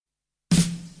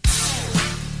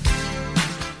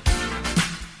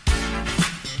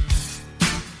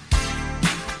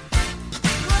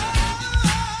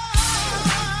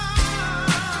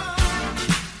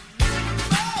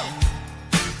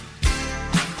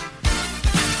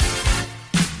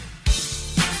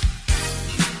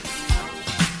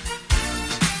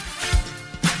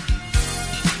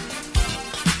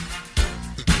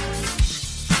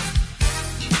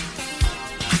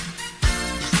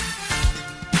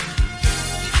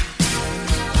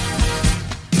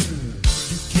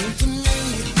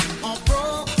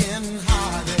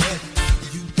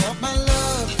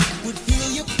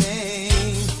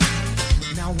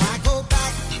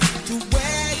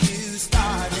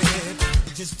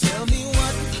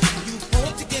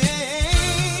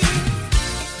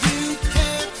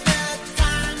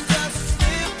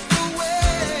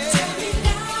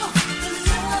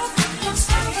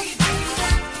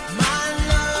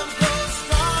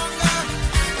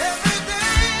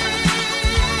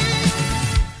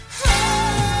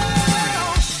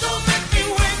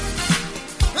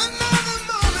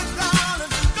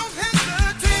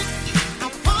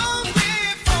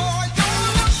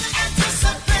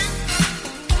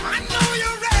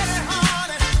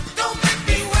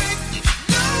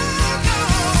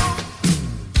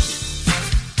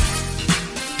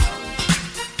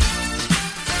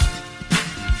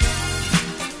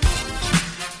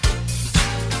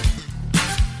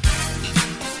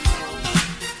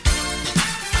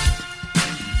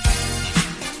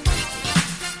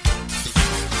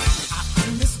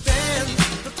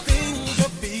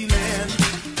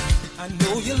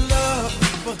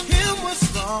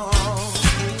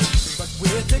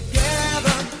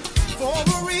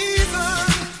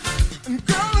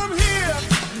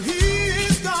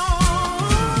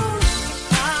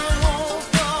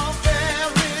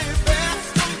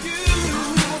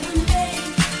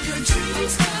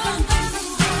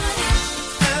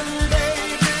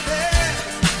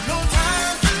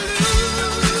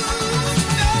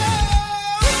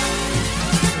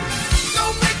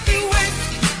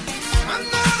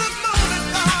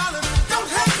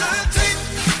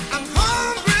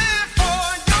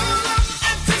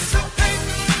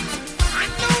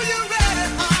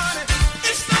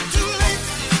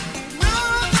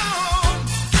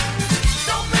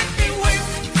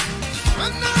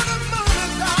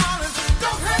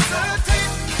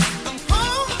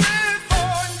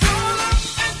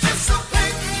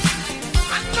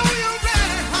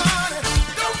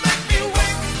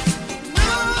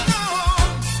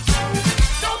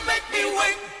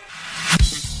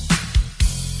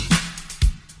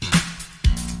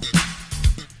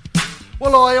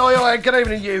Good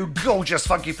evening, you gorgeous,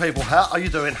 funky people. How are you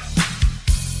doing?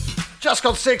 Just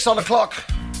got 6 on the clock.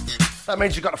 That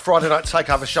means you've got a Friday night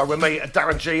takeover show with me,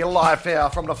 Darren G, live here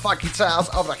from the funky towers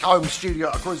of the home studio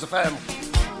at Cruise FM.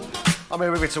 I'm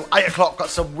here with you till 8 o'clock. Got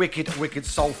some wicked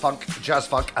soul funk, jazz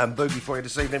funk, and boogie for you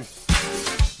this evening.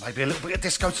 Maybe a little bit of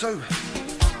disco too.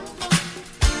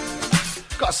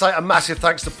 Got to say a massive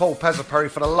thanks to Paul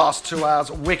Pezzaperry for the last 2 hours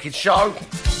wicked show.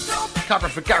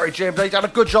 Covering for Gary GMD. Done a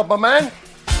good job, my man.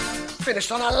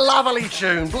 Finished on a lovely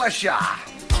tune, bless ya.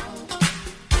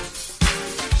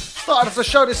 Started off the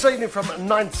show this evening from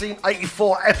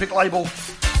 1984 epic label,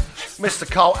 Mr.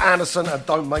 Carl Anderson and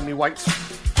Don't Make Me Wait.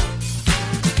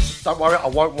 Don't worry, I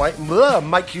won't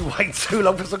make you wait too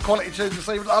long for some quality tunes this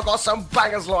evening. I've got some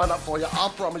bangers lined up for you,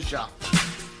 I promise ya.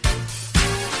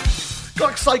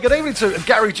 Got to say good evening to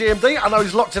Gary GMD. I know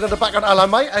he's locked in the background. Hello,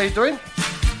 mate, how you doing?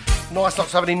 Nice not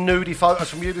to have any nudie photos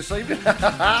from you this evening.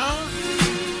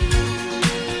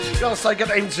 Gotta say good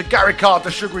evening to Gary Card,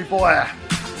 the sugary boy,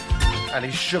 and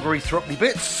his sugary throupney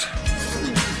bits.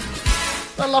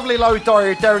 The lovely low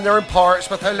diary down there in Pirates,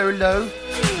 but hello.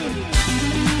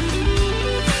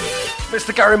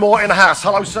 Mr. Gary Moore in the house.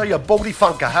 Hello, sir, you baldy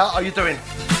funker. How are you doing?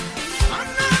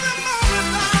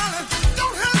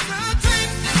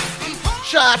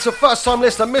 Shout out to first time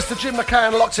listener, Mr. Jim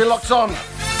McCann, locked in, locked on.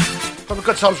 From the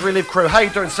Good Times Relive crew. How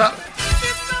you doing, sir?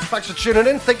 Thanks for tuning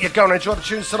in. Think you're going to enjoy the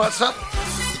tunes tonight, sir?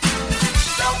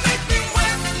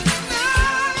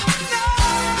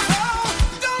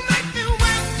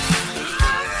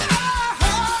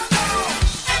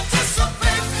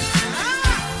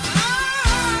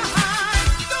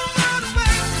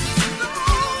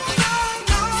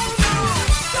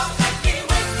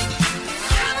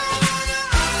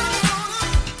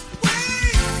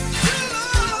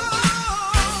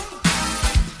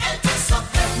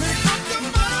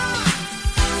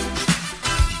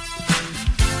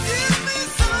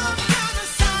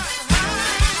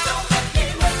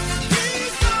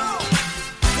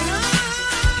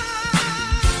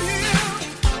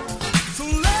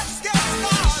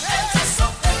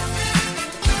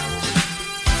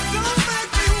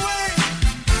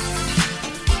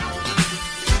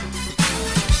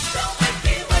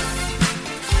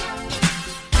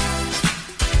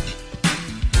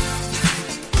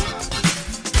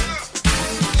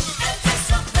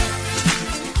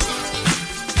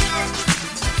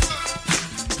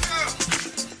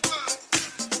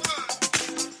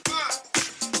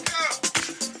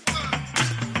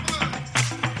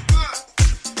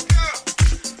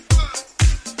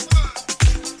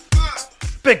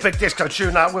 Big disco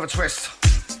tune now with a twist.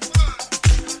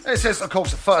 This is, of course,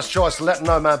 the first choice, Let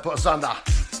No Man Put Us Under.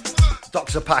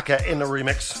 Dr. Packer in the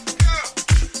remix.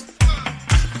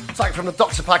 Take from the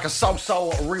Dr. Packer Soul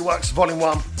Soul Reworks Volume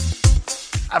 1.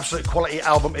 Absolute quality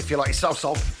album if you like your Soul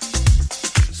Soul.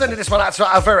 Sending this one out to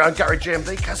our very own Gary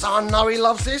GMD because I know he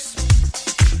loves this.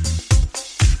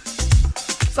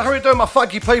 So how are you doing, my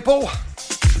funky people?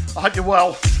 I hope you're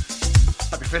well.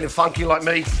 Hope you're feeling funky like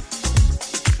me.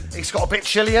 It's got a bit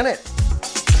chilly in it.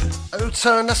 Who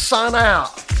turned the sun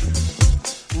out?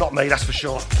 Not me, that's for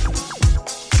sure.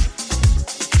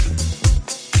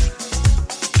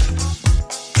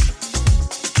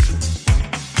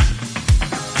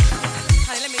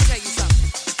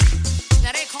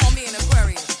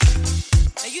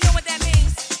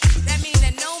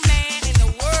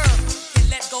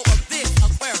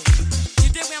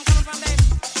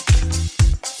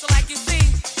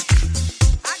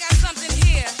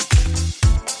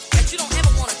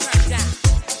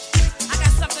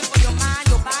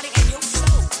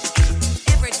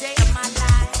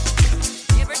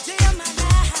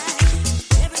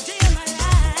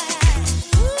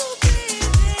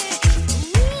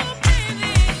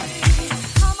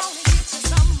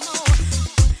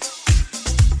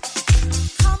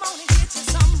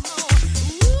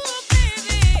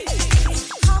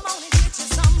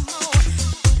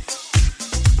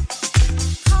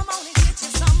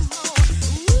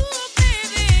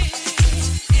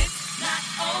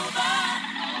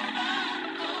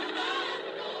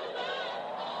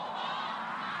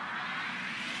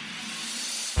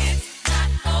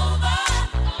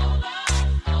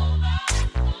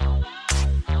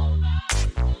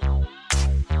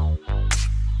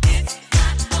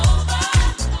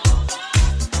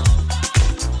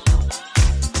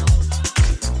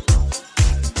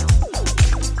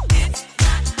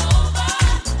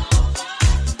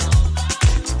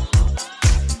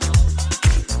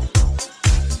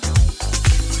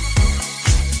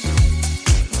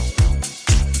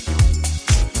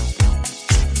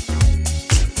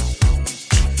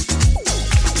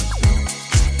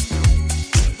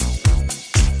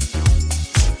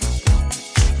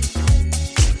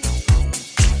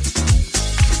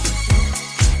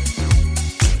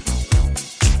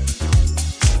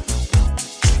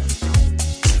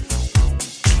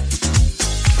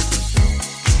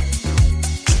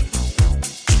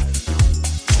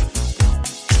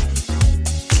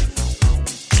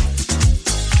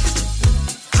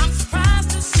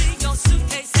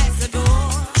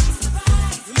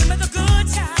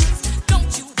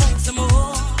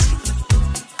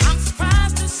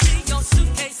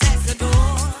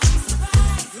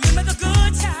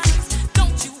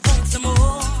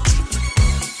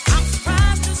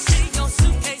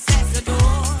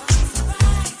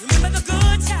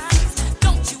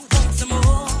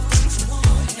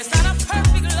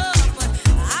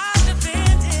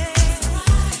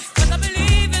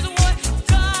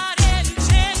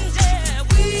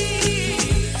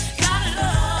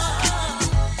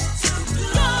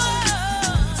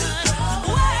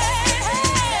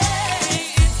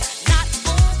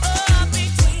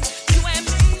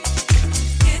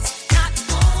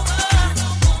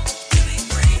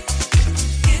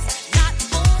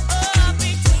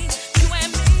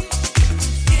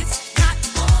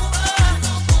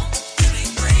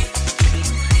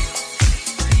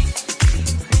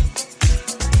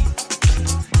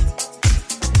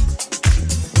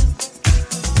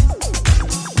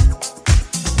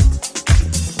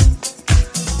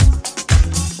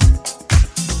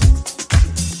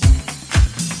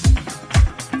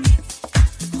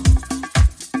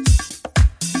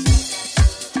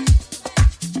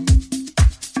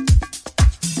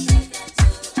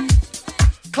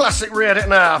 Classic re-edit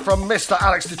now from Mr.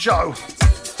 Alex the Joe,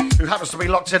 who happens to be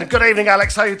locked in. Good evening,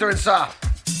 Alex. How you doing, sir?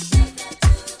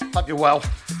 Hope you're well.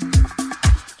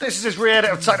 This is his re-edit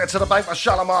of Take It to the Bank by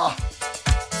Shalimar.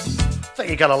 Think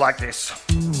you're gonna like this.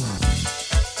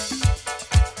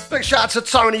 Big shout out to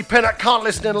Tony Pinnock. Can't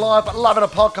listen in live, but loving a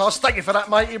podcast. Thank you for that,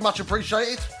 mate. Much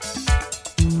appreciated.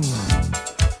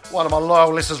 One of my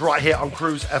loyal listeners right here on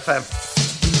Cruise FM.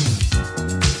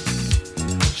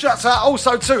 Shouts out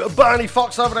also to Bernie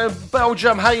Fox over there in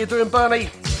Belgium. How you doing, Bernie?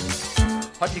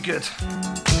 Hope you're good.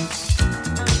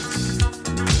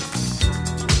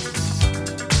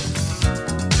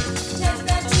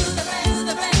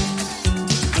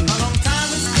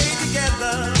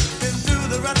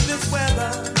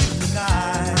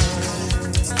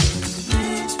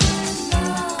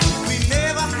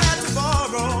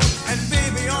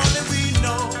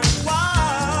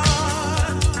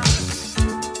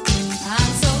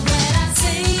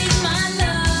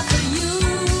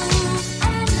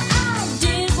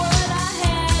 What I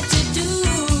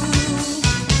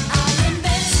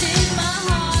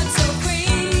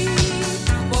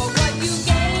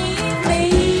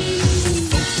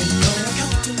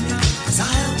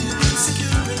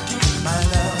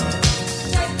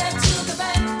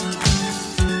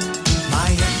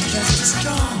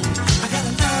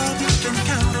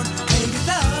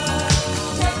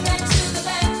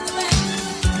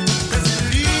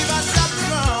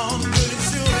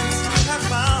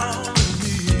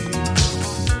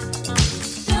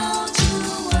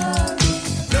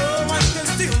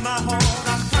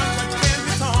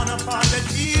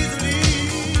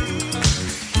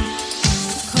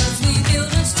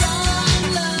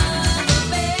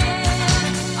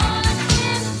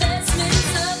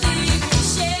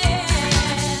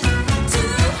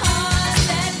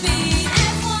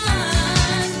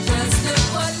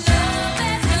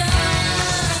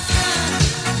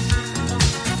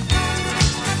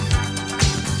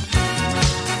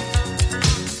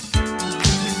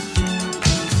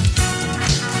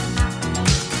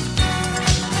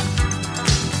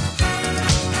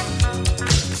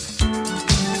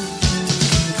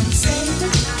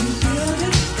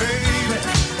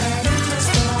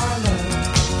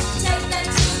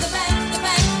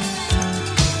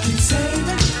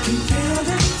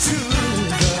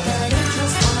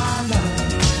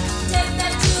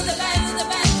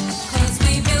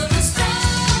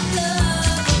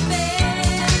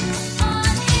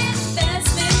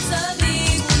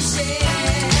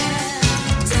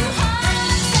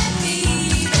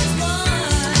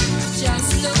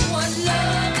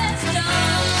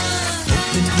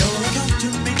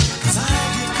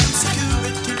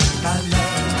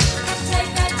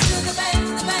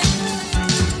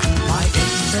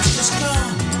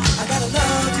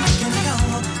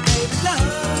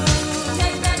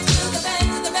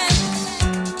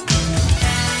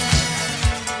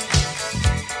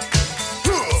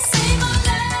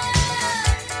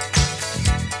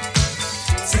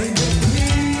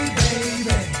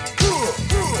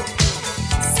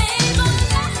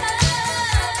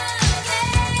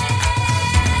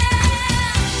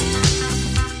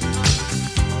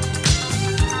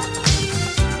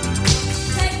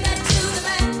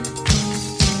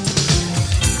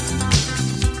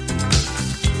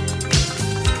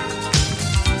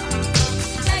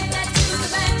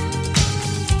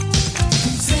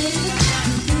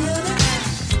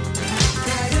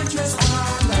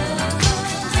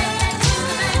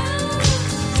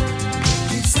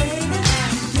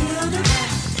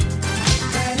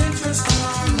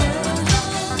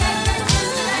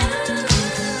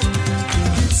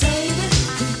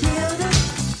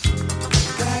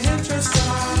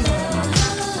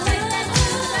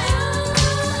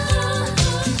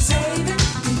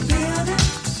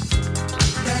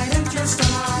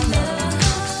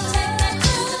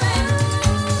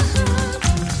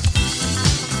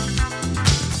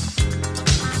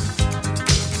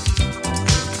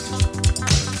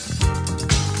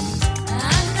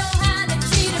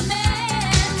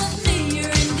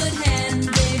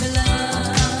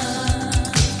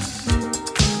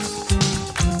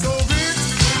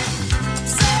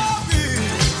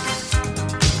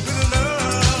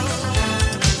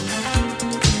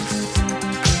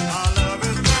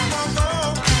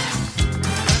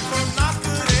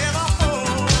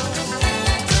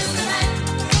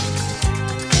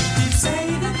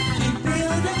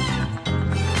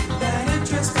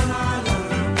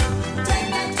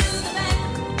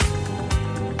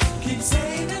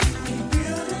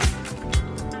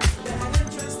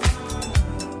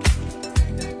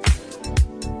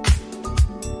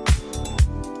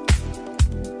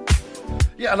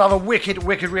Yeah, another wicked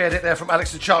re-edit there from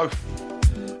Alex the Cho.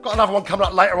 Got another one coming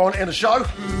up later on in the show.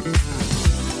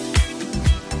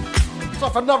 So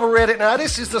for another re-edit now,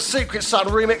 this is the Secret Sun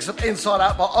remix of Inside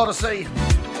Out by Odyssey.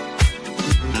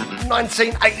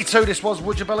 1982 this was,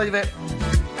 would you believe it?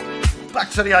 Back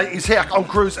to the 80s here on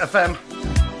Cruise FM.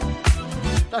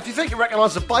 Now if you think you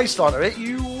recognise the bass line of it,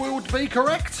 you would be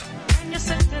correct.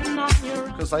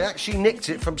 Because they actually nicked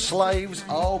it from Slaves,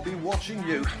 I'll Be Watching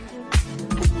You.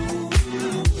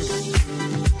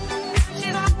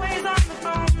 She's always on the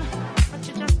phone, but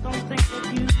you just don't think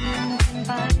that you can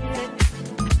fight it.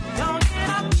 Don't get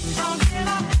up, don't get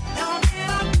up, don't get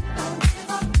up,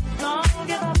 don't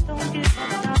give up, don't give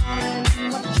up, darling,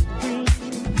 what you dream.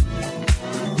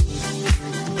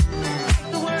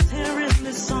 Like the words here in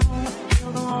this song,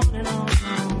 you'll go on and on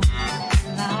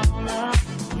and on.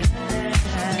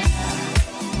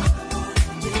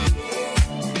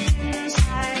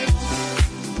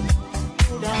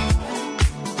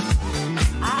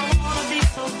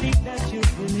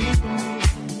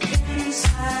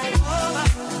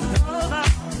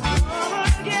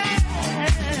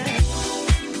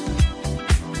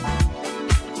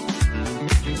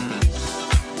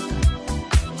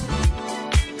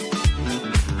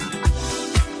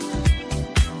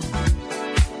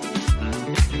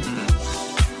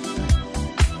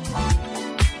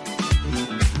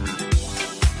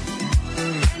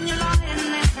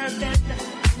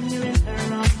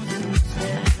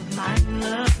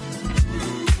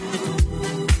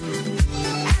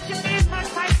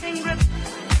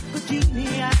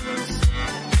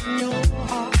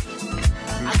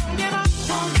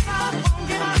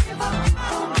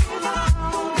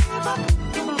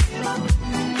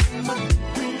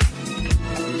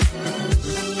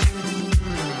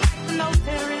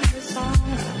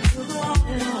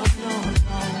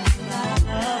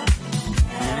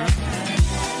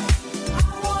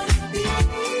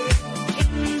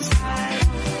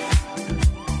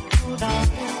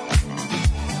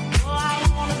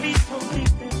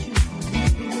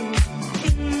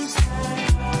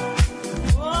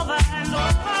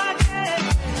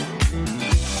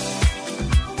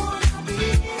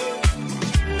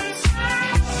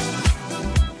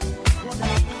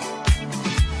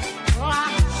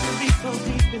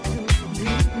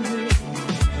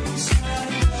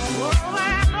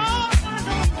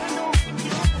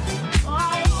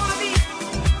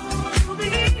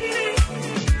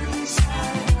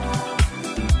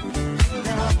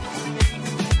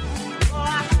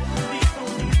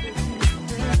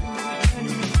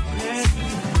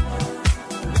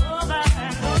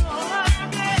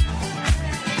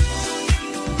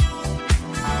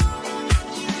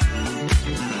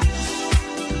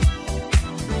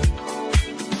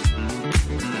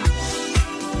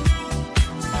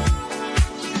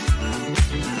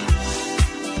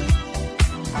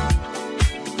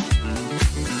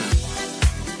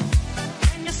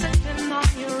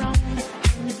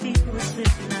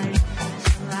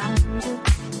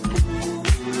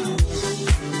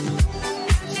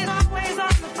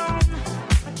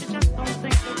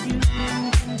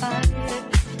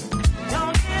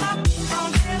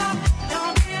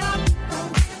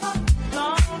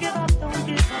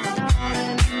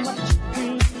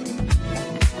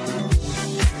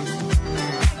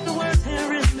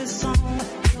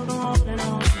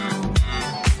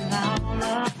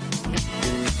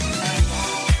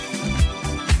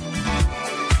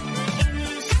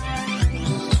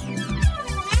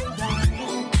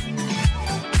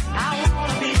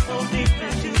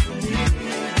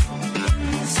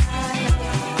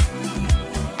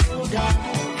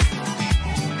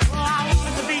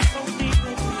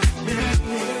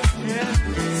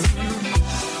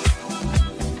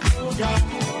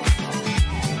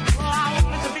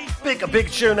 Big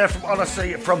tune there from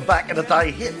Odyssey from back in the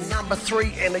day. Hit number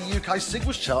 3 in the UK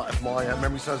singles chart, if my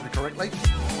memory serves me correctly.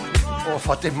 Or if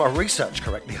I did my research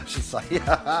correctly, I should say.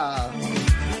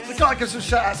 So gotta give some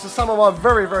shout outs to some of my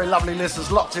very, very lovely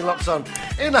listeners locked on.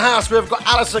 In the house, we've got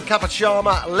Alison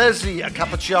Capachama, Leslie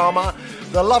Capachama,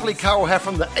 the lovely Carol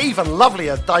Heffron, the even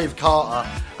lovelier Dave Carter,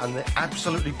 and the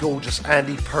absolutely gorgeous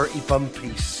Andy Purty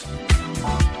Bumpiece.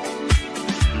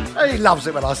 He loves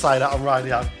it when I say that on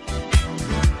radio.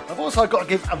 I've also got to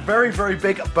give a very, very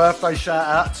big birthday shout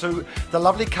out to the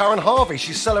lovely Karen Harvey.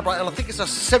 She's celebrating, I think it's her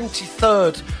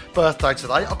 73rd birthday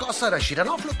today. I've got to say that she did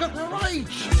not look good for her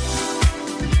age.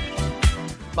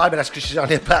 Maybe that's because she's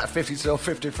only about 52 or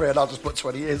 53 and I'll just put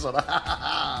 20 years on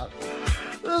her.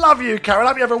 Love you, Karen.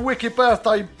 Hope you have a wicked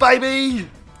birthday, baby.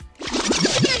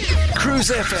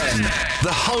 Cruise FM,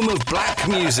 the home of black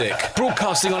music.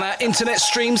 Broadcasting on our internet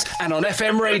streams and on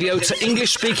FM radio to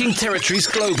English-speaking territories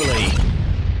globally.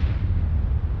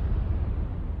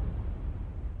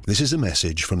 This is a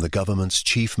message from the government's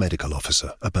chief medical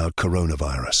officer about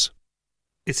coronavirus.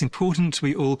 It's important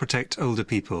we all protect older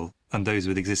people and those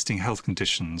with existing health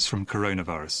conditions from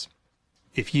coronavirus.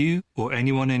 If you or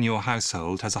anyone in your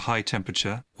household has a high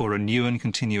temperature or a new and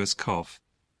continuous cough,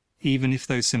 even if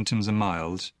those symptoms are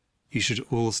mild, you should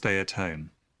all stay at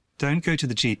home. Don't go to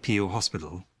the GP or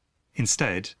hospital.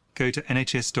 Instead, go to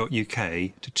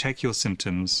nhs.uk to check your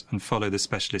symptoms and follow the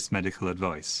specialist medical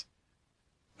advice.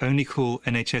 Only call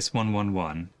NHS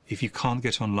 111 if you can't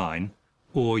get online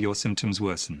or your symptoms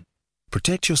worsen.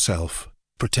 Protect yourself,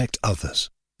 protect others,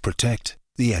 protect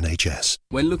the NHS.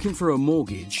 When looking for a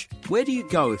mortgage, where do you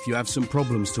go if you have some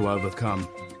problems to overcome?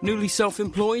 Newly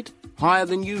self-employed? Higher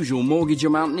than usual mortgage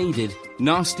amount needed?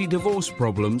 Nasty divorce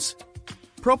problems?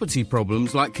 Property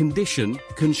problems like condition,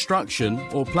 construction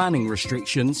or planning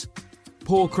restrictions?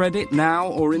 Poor credit now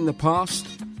or in the past?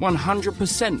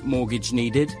 100% mortgage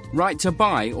needed? Right to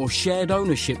buy or shared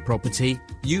ownership property?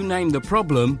 You name the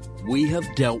problem, we have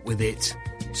dealt with it.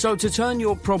 So to turn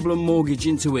your problem mortgage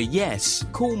into a yes,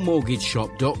 call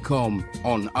mortgageshop.com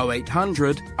on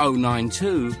 0800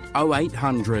 092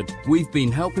 0800. We've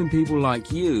been helping people like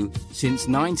you since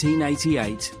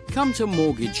 1988. Come to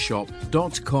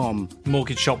mortgageshop.com.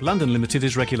 Mortgage Shop London Limited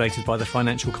is regulated by the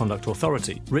Financial Conduct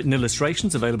Authority. Written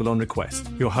illustrations available on request.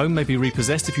 Your home may be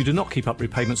repossessed if you do not keep up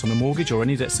repayments on the mortgage or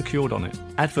any debt secured on it.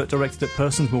 Advert directed at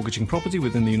persons mortgaging property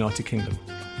within the United Kingdom.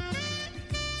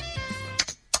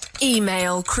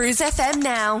 Email Cruise FM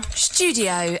now,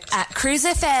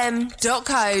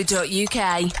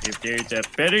 studio@cruisefm.co.uk. If there's a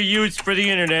better use for the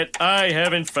internet, I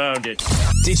haven't found it.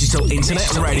 Digital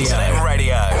Internet Radio.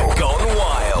 Gone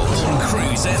wild.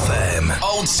 Cruise FM.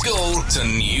 Old school to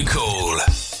new cool.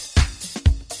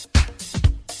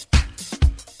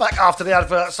 Back after the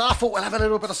adverts, I thought we'll have a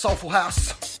little bit of Soulful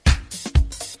House.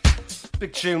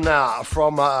 Big tune now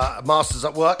from Masters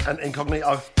at Work and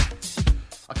Incognito.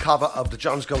 A cover of the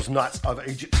Jones Girls' Nights Over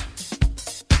Egypt.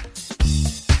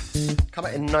 Come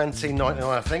out in 1999,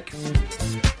 I think.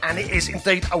 And it is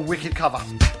indeed a wicked cover.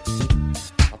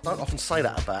 I don't often say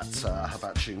that about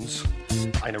tunes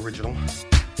that ain't original.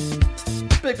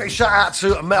 Big shout out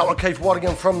to Mel and Keith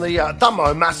Waddingham from the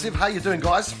Dumbo Massive. How you doing,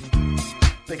 guys?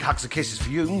 Big hugs and kisses for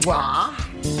you. Mwah.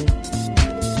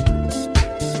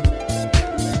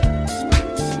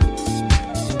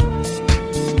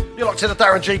 You're locked to the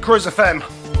Darren G Cruise FM.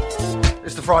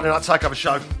 It's the Friday Night Takeover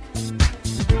Show.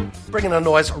 Bringing the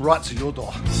noise right to your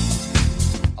door.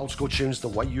 Old school tunes the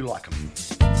way you like them.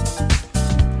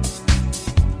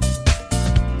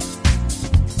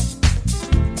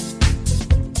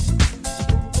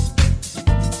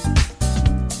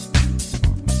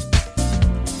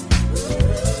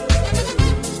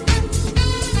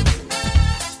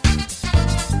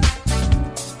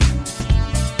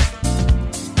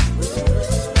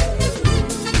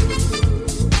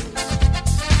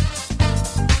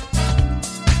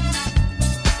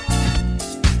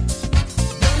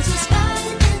 There's a sky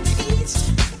in the east.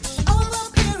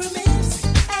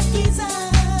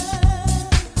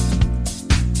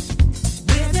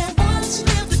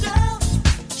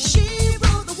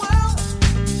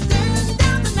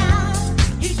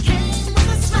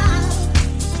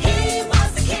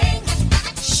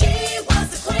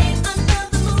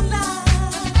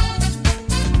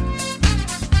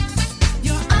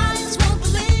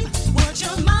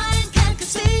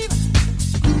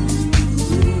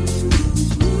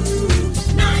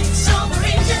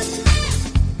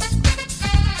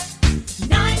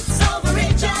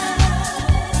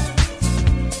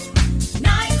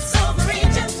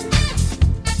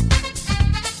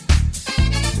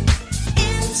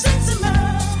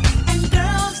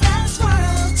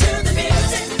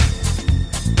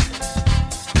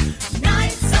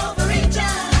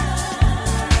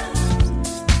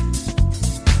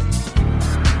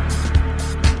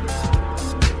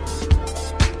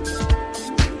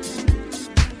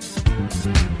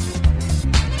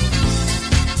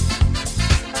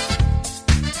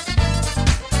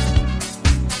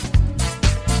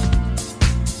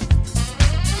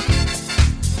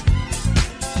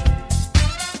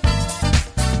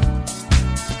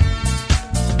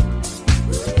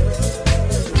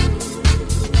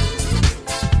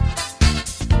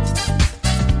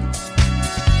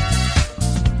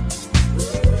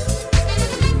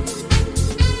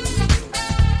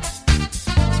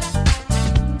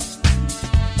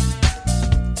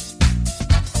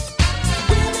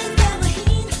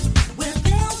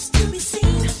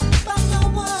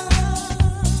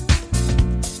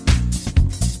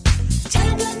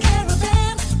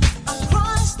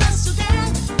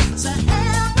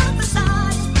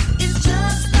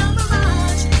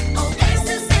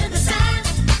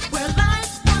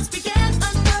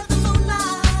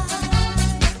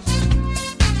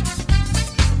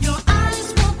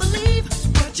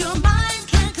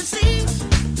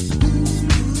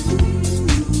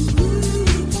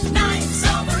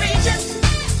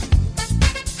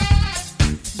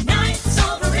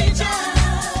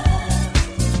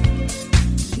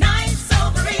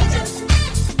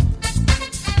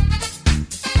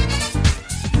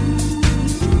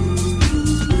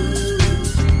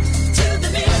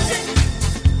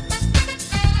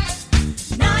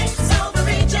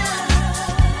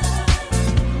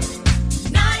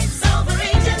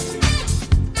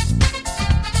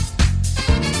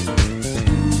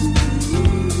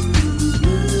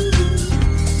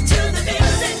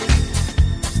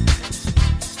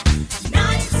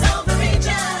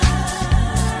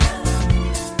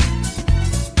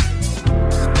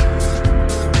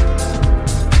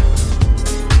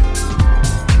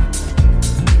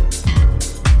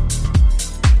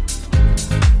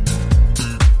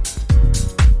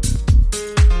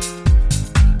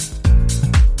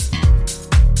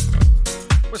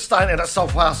 staying in that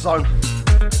Soulful House zone.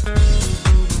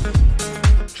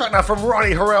 Track now from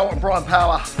Ronnie Harrell and Brian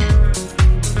Power.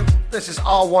 This is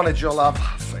I Wanted Your Love.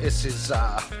 This is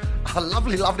another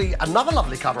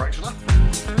lovely cover actually.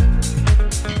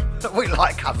 We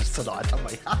like covers tonight, don't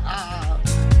we?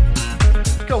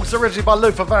 Cool, it's originally by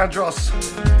Luther Vandross.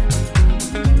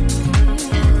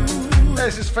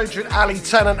 This is featuring Ali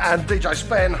Tennant and DJ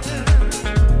Spen.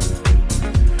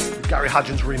 Gary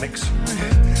Hudgens remix.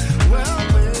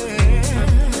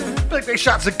 Big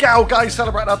shout to Gal Gay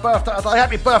celebrating her birthday today.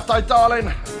 Happy birthday, darling.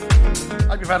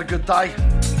 Hope you've had a good day.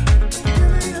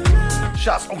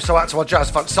 Shouts also out to our jazz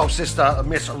funk soul sister,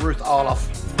 Miss Ruth Arloff.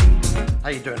 How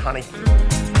you doing, honey?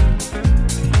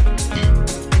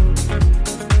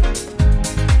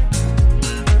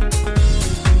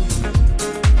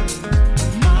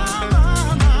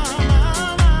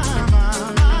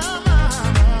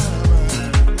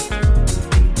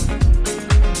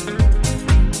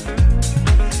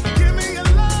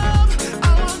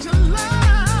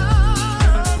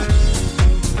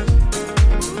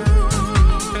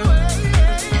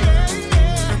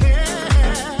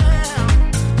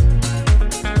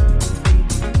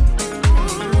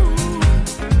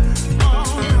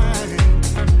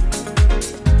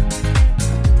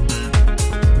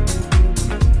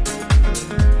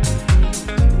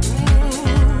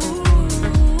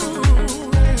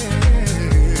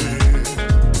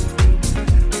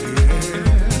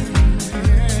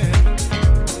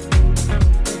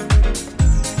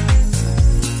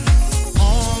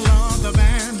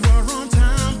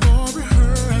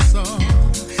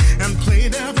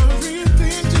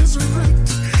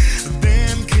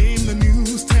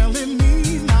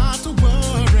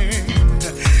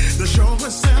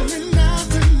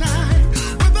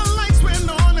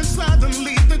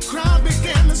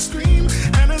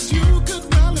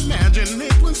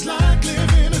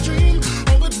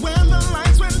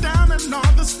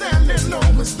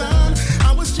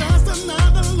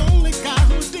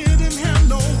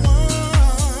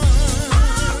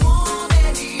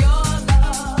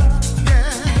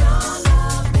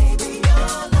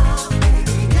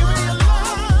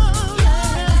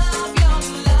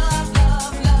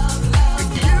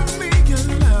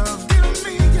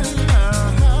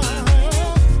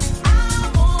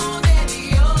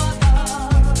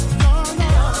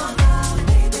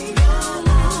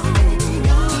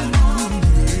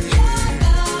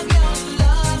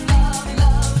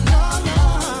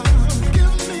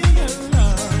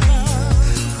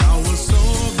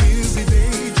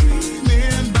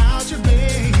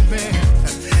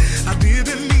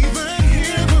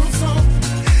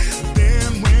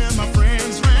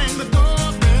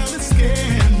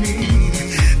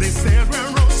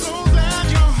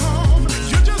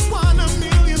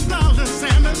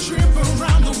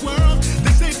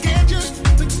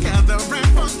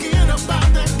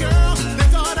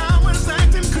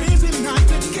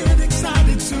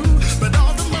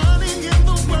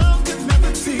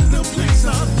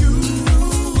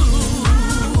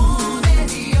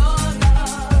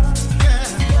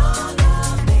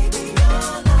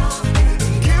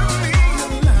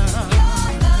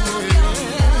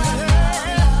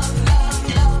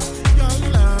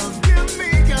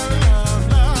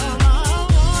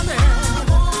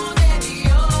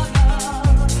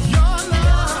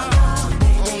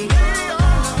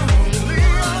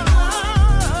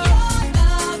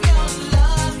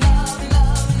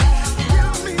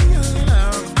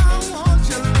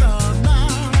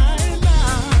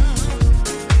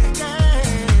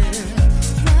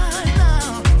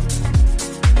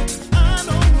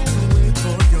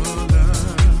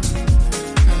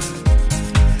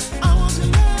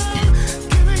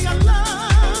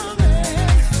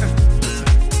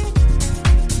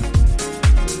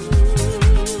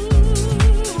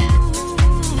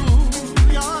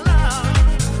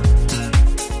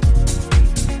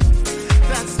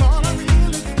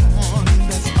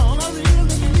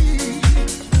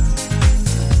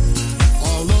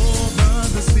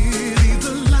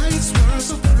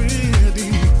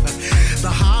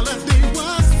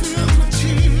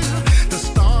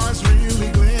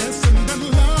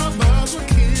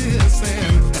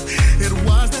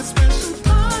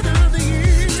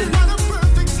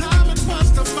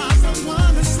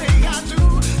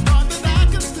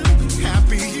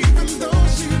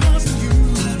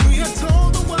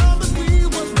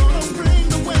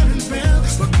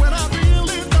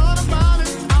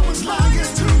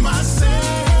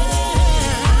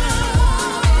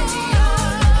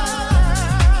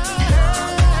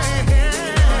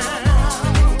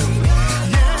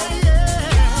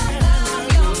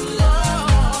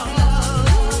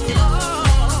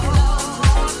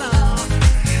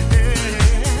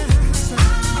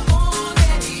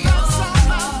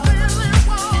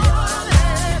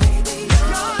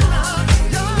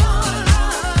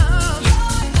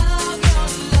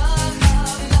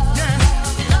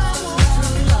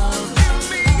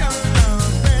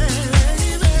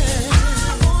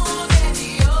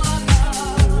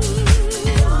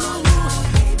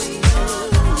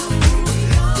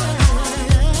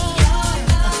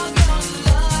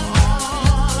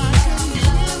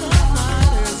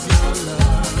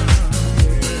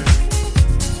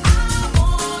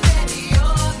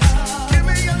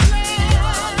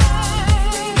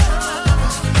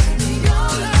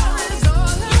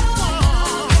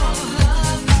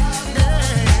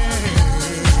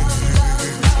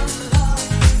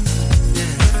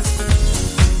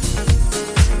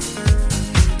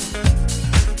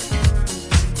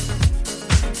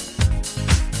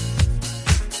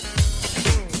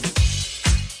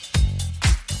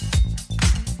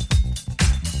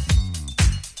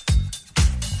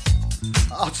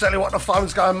 I'll tell you what, the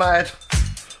phone's going mad.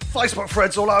 Facebook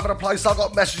threads all over the place. I've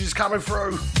got messages coming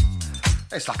through.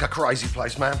 It's like a crazy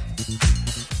place, man.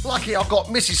 Lucky I've got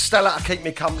Mrs. Stella to keep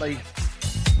me company.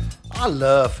 I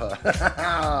love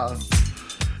her.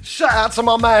 Shout out to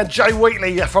my man Jay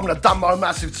Wheatley from the Dumbo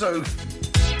Massive too.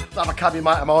 Another cubby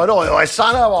mate of mine. Oi, oi,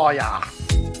 son, how are ya?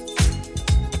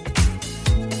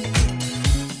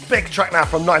 Big track now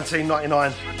from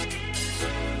 1999.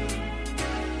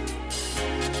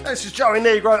 This is Joey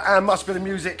Negro and Must Be the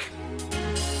Music.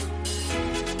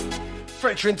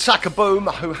 Featuring Taka Boom,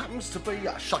 who happens to be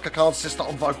Shaka Khan's sister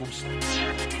on vocals.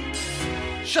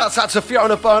 Shouts out to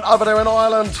Fiona Byrne over there in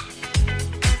Ireland.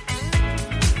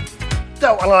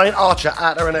 Delta Lane Archer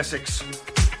out there in Essex.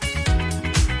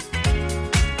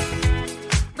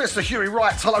 Mr. Huey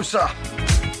Wright, hello sir.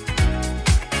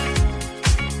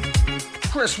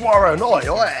 Chris Warren, oi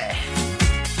oi.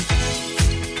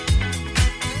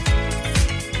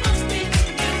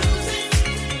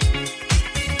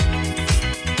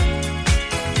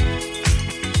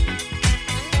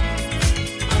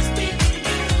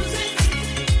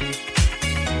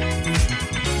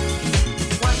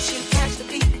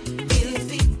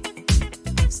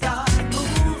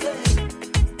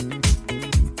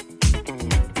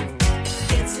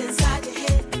 Inside your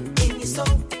head, in your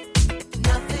soul,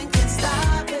 nothing can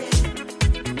stop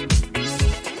it.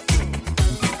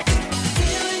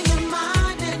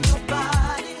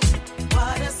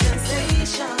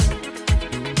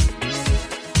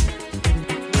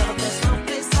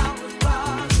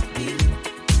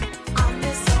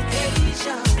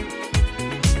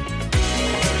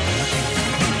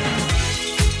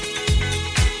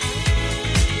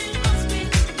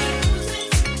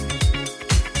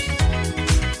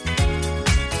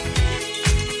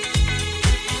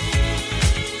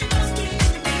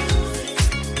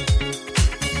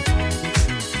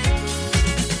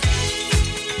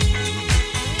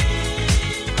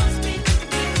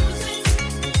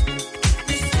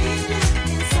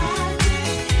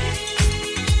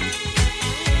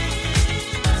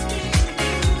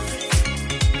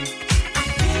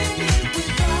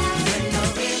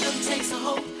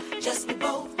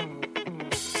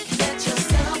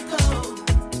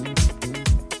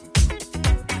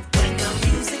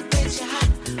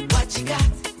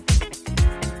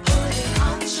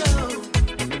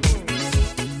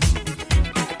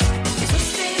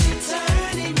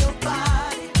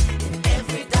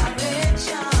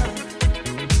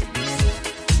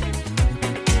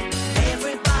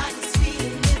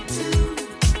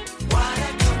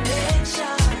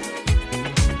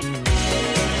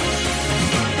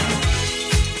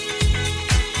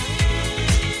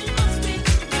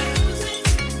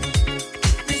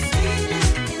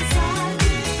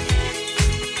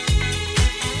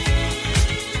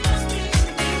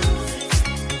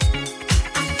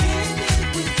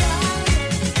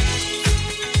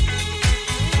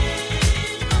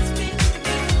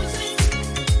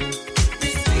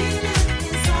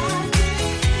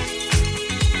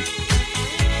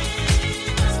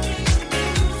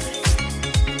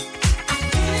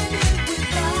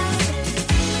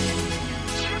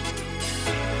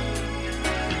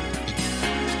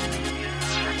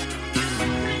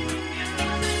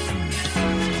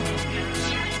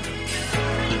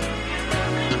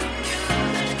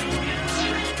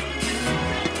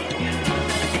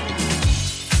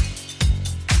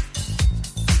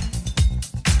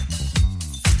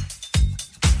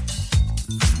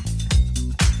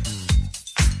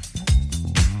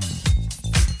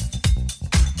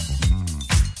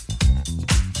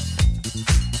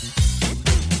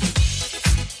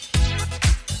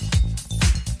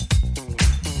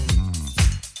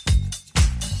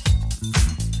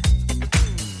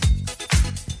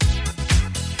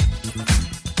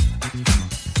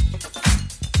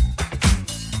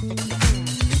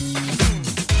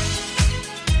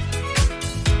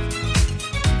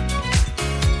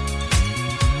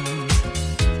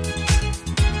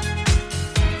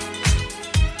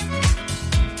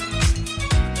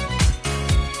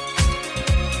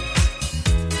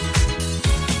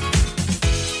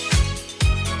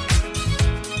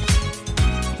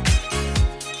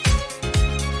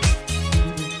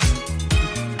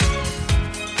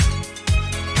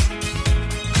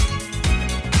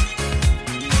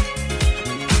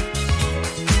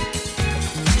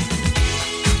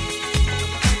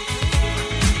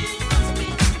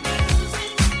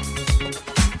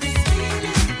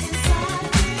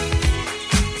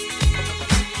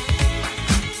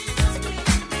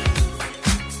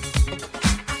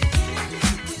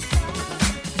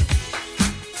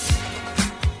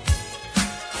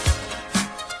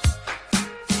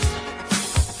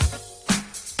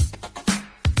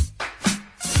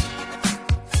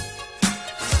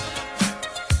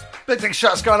 Big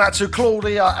shouts going out to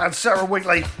Claudia and Sarah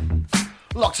Wheatley.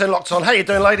 Locked in, locked on. How you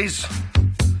doing, ladies?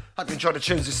 Hope you enjoyed the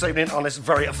tunes this evening on this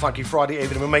very funky Friday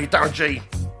evening with me, Darren G,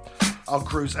 on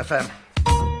Cruise FM.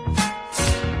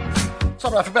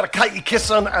 Something I forgot about Katie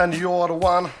Kisson and You're the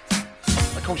One.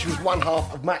 Of course, she was one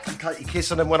half of Mac and Katie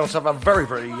Kisson and went on to have a very,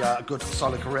 very good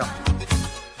solo career.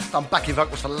 Done backing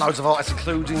vocals for loads of artists,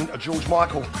 including George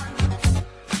Michael.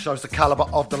 Shows the calibre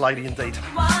of the lady indeed.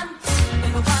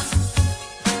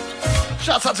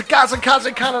 Shouts out to Gaz and Kaz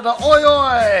in Canada. Oi,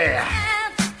 oi!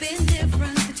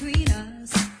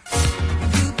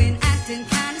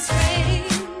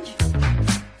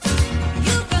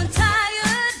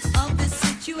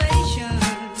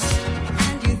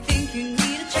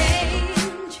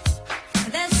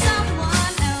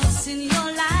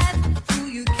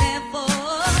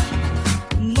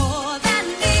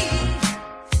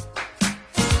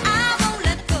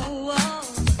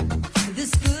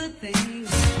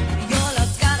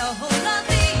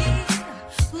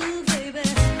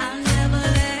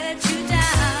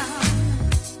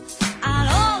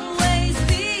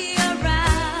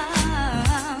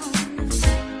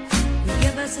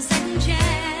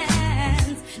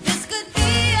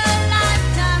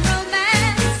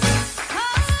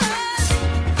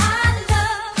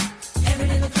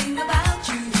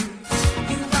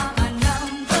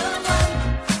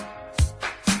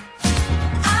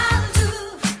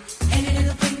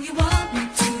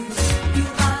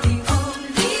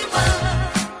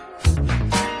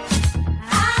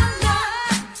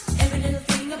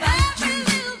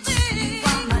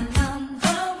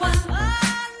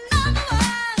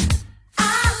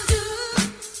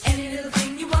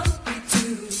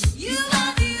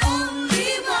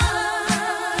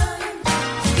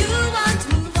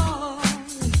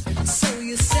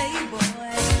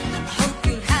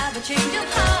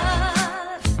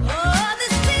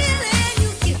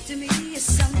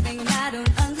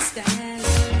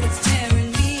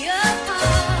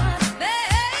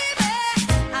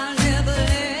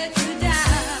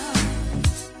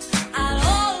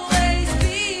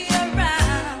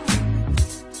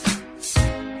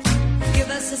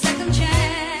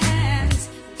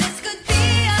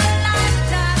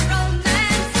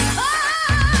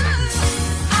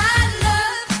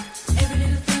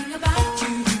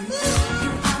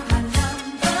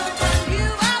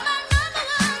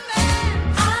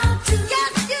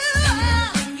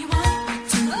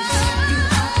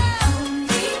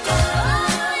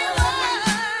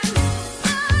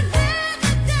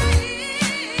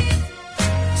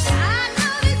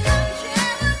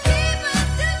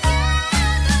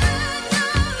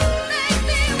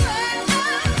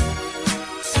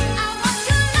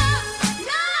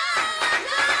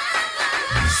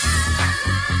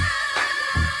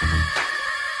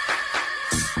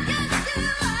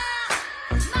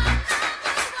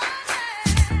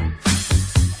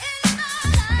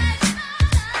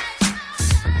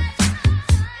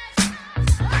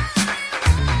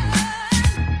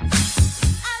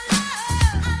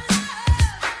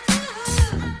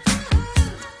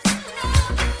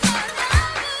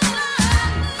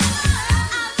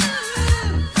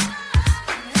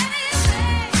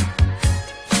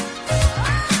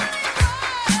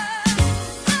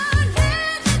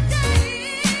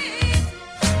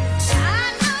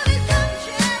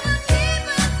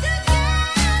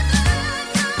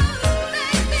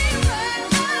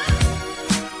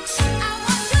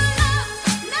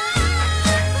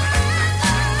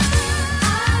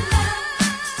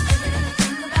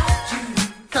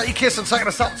 Kiss and taking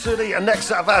us up to the next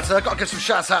set of ads. I've got to give some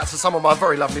shouts out to some of my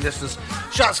very lovely listeners.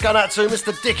 Shouts going out to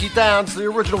Mr. Dickie Downs, the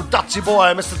original Dutty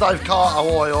boy, Mr. Dave Carter,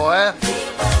 oi oi.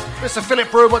 Mr. Philip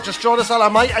Broom, what just joined us.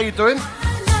 Hello mate, how you doing?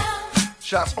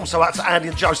 Shouts also out to Andy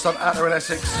and Joe Stunt out there in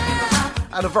Essex.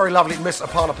 And a very lovely Miss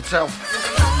Aparna Patel.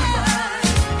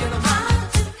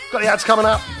 Got the ads coming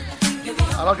up.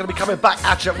 And I'm going to be coming back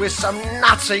at you with some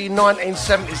nutty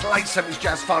 1970s, late 70s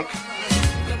jazz funk.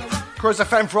 Cruise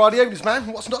FM Friday evenings,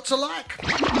 man. What's not to like?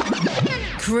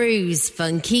 Cruise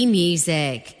Funky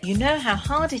Music. You know how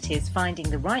hard it is finding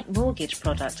the right mortgage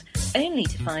product, only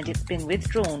to find it's been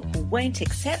withdrawn or won't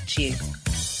accept you?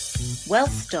 Well,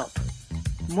 stop.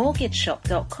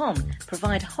 MortgageShop.com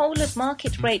provide whole of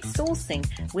market rate sourcing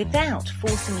without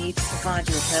forcing you to provide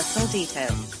your personal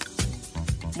details.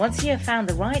 Once you have found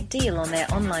the right deal on their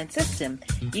online system,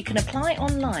 you can apply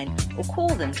online or call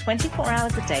them 24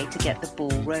 hours a day to get the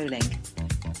ball rolling.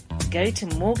 Go to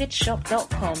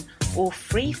mortgageshop.com or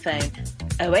free phone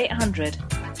 0800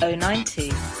 092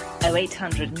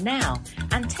 0800 now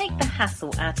and take the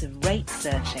hassle out of rate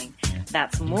searching.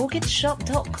 That's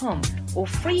mortgageshop.com or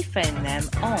free phone them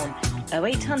on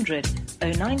 0800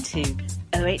 092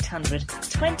 0800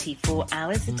 24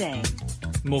 hours a day.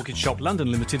 Mortgage Shop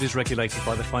London Limited is regulated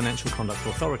by the Financial Conduct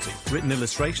Authority. Written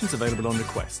illustrations available on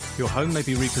request. Your home may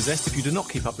be repossessed if you do not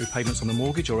keep up repayments on the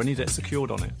mortgage or any debt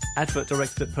secured on it. Advert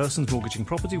directed at persons mortgaging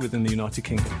property within the United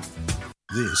Kingdom.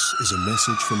 This is a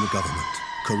message from the government.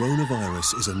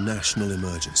 Coronavirus is a national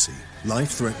emergency,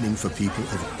 life-threatening for people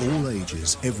of all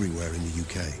ages everywhere in the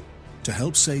UK. To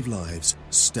help save lives,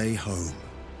 stay home.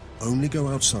 Only go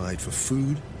outside for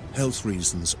food, health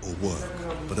reasons or work,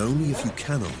 but only if you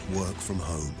cannot work from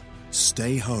home.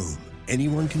 Stay home.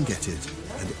 Anyone can get it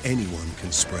and anyone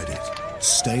can spread it.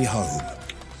 Stay home.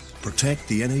 Protect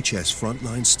the NHS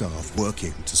frontline staff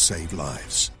working to save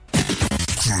lives.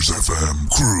 Cruise FM,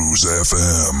 Cruise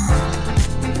FM.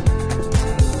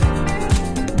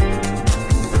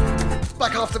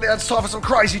 Back after the end, time for some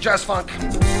crazy jazz funk.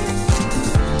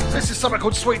 This is something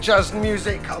called Sweet Jazz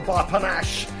Music by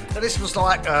Panache. Now, this was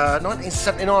like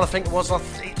 1979, I think it was.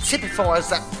 It typifies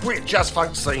that Brit jazz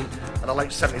funk scene in the late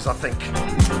 70s, I think.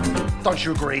 Don't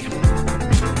you agree?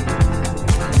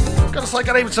 Gotta say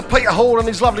good evening to Peter Hall and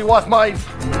his lovely wife Maeve.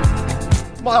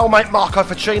 My old mate Marco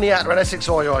Ficini out there in Essex,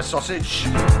 oi sausage.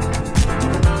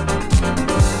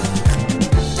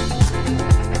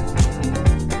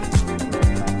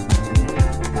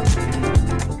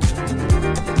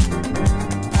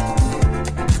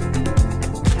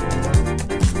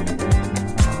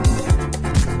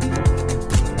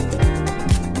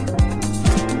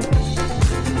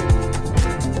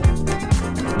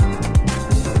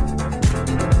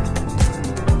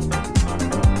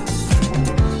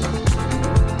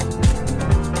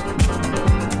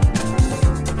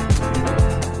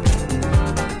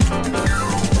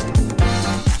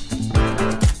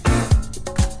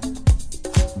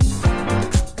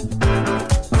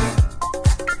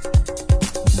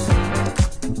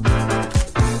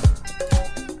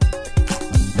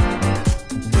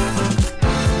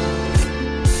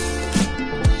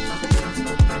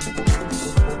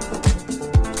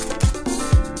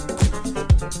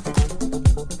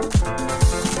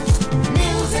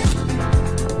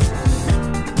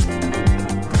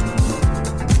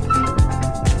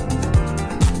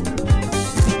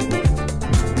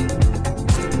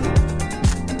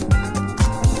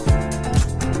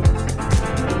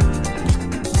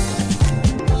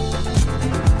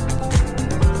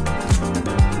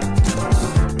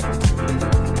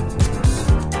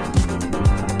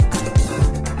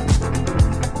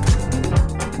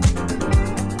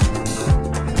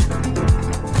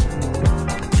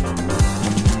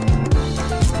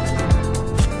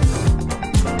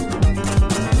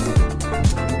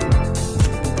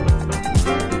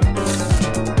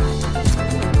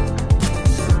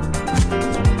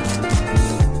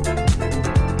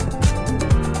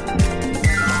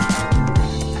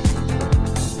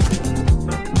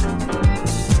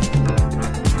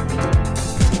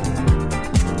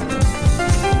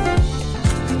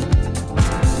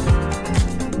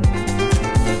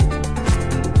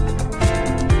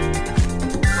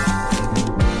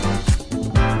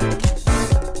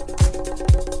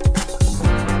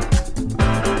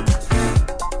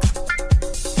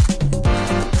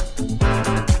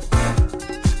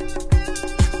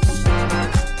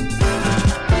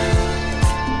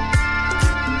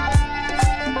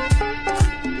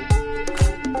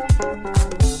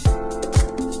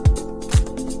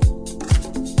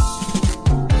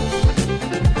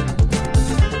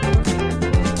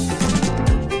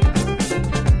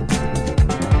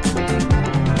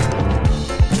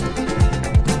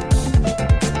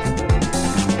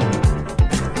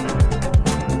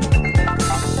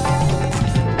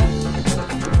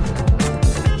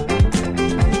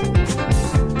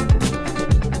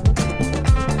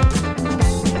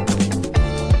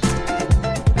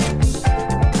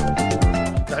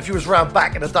 Was round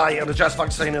back in the day on the jazz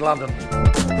funk scene in London,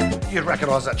 you'd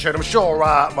recognise that tune. I'm sure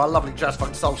my lovely jazz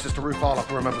funk soul sister Ruth Harlock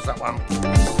remembers that one,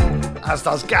 as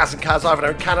does Gaz and Kaz over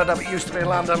there in Canada, but used to be in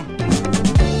London.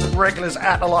 Regulars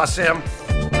at the Lyceum.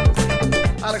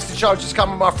 Alex DeJoe just come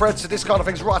with my friend, so this kind of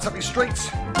thing's right up your street.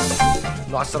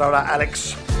 Nice to know that,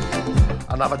 Alex.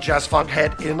 Another jazz funk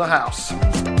head in the house.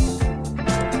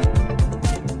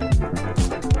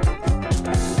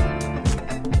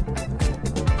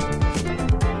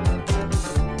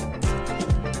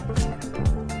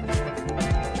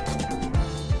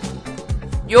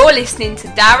 You're listening to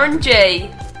Darren G.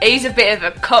 He's a bit of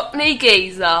a Cockney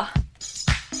geezer.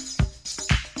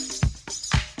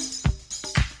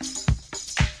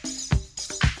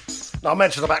 Now, I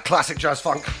mentioned about classic jazz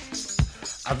funk,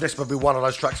 and this would be one of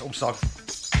those tracks also.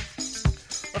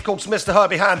 Of course, Mr.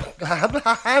 Herbie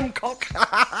Hancock.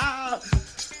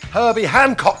 Herbie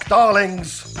Hancock,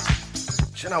 darlings.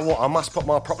 Do you know what? I must put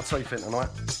my proper teeth in tonight.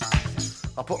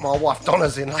 I put my wife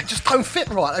Donna's in. They just don't fit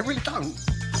right. They really don't.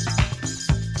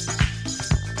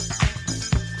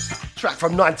 Track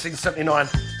from 1979.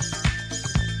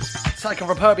 Taken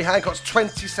from Herbie Hancock's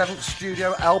 27th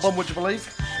studio album, would you believe?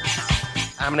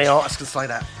 How many artists can say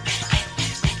that?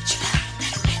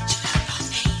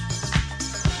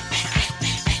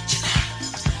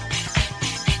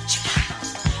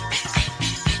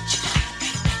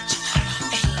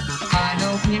 I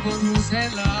know people who say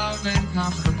love and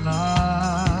come from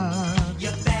love. You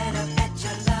better bet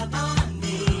your love on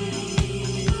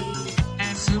me.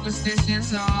 And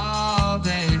superstition's all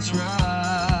they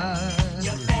trust.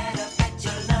 You better bet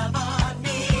your love on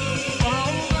me.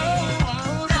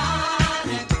 Oh,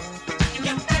 darling,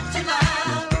 you bet your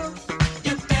love.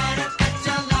 You better bet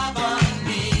your love on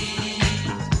me.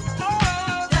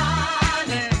 Oh,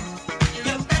 darling,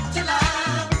 you bet your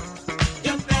love.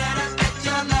 You better bet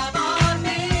your love on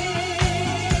me.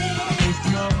 If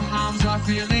your palms are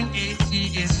feeling itchy,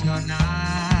 it's your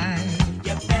night.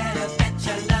 You better bet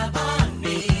your love on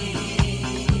me.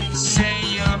 Say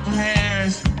your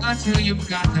prayers until you've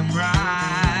got them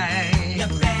right. You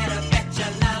better bet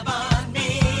your love on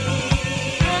me.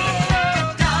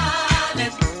 Oh,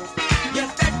 darling, you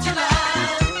bet your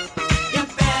love. You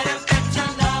better bet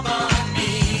your love on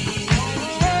me.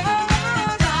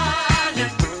 Oh,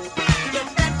 darling, you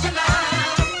bet your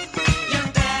love. You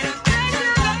better bet your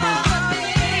love on me.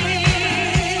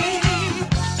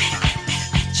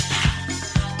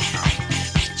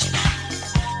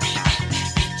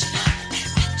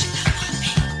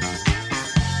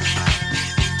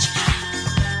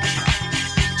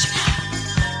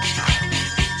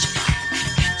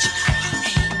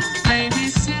 Maybe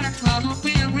Santa Claus will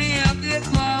be a real good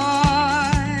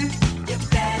boy. You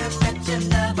better bet your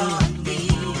love on me.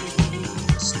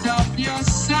 Stuff your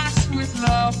socks with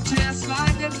love just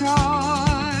like a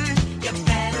toy. You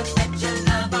better bet your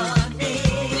love on me.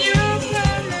 You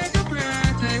can make a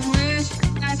birthday wish,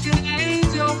 ask an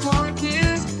angel for a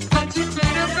kiss, but you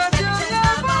better bet your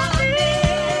love on me.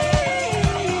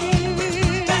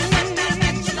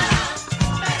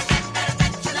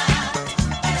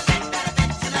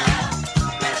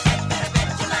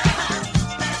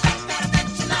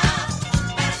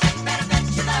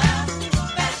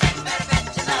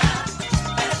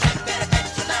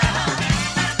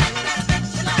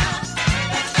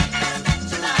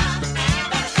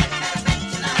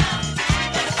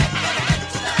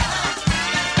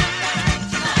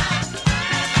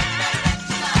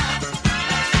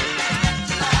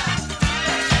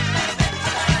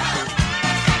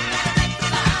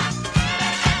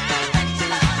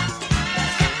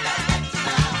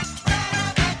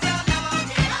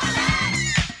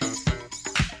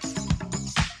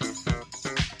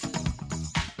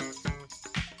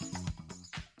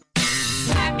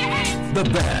 The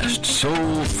best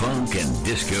soul, funk, and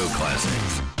disco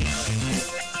classics.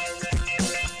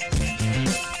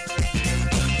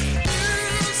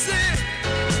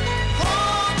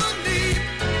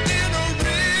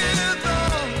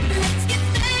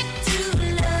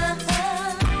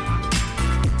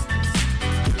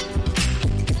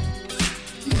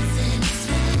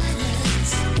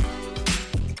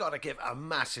 Gotta give a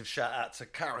massive shout out to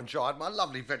Karen Jide, my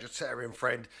lovely vegetarian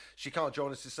friend. She can't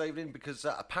join us this evening because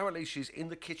apparently she's in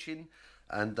the kitchen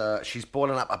and she's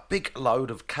boiling up a big load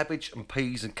of cabbage and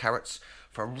peas and carrots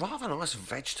for a rather nice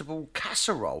vegetable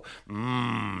casserole.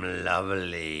 Mmm,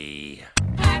 lovely.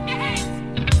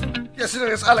 Yes, it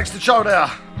is Alex the Cho there.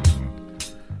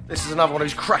 This is another one of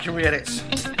his cracking re-edits.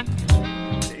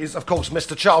 It is, of course,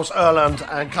 Mr. Charles Erland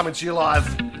and coming to you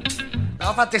live. Now,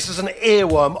 I've had this as an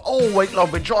earworm all week long,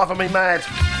 been driving me mad.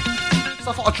 So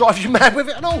I thought I'd drive you mad with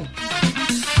it and all.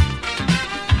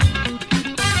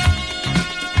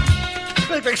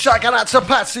 Big shout out to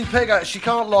Patsy Pigger. She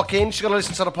can't lock in, she's got to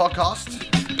listen to the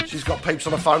podcast. She's got peeps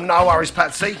on the phone. No worries,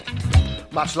 Patsy.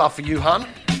 Much love for you, hun.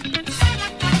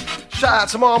 Shout out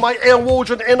to my mate Ian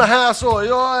Waldron in the house.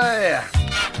 Oi, oi.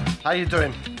 How you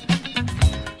doing?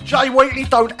 Jay Wheatley,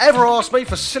 don't ever ask me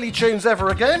for silly tunes ever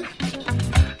again.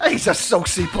 He's a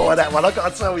saucy boy, that one, I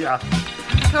gotta tell ya.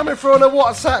 Coming through on the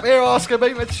WhatsApp here asking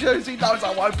me for tunes, he knows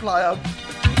I won't play them.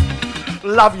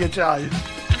 Love you, Jay.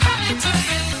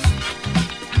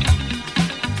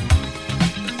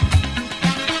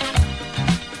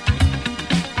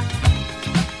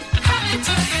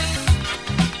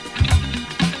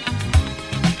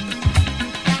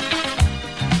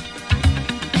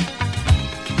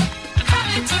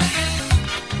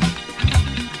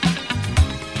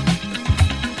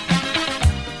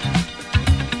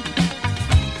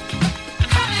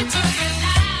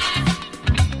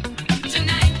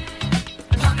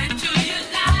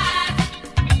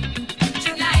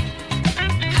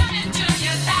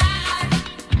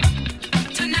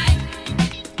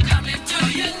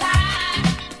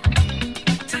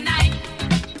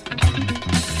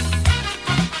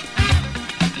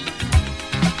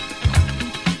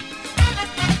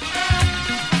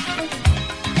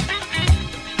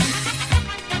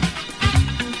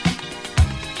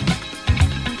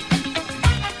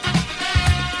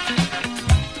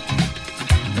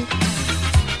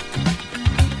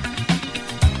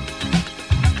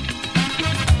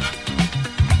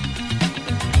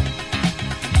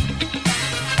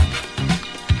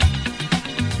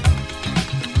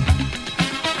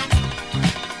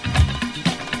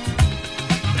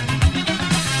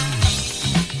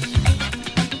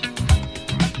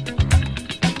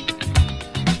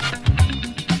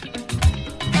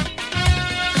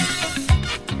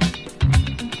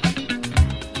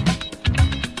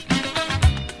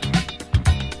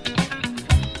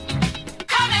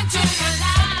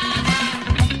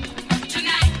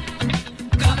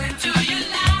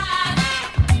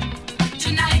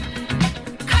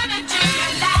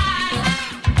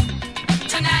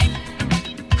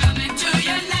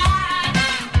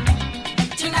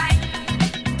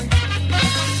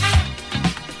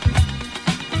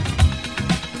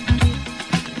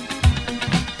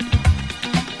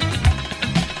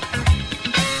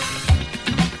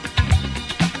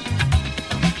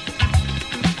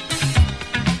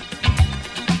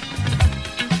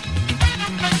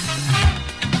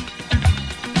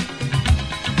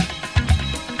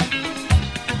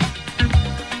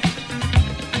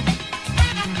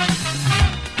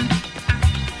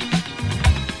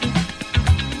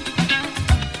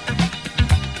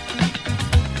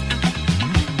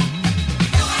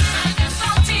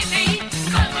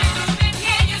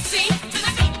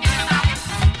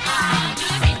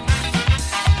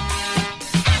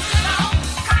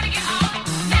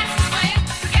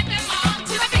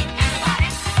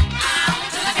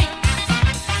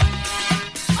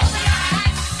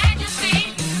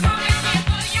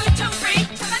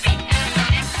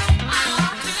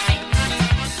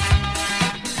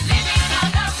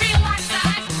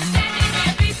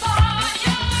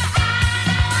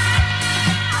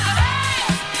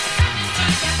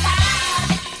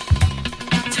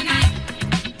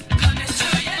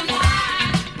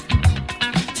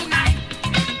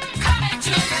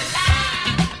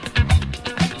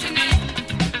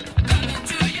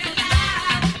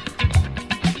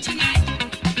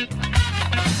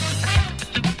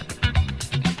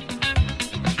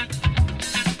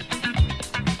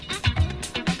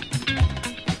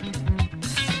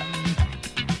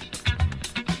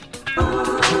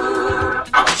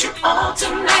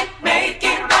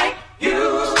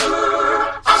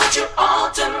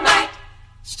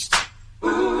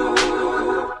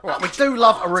 do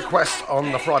love a request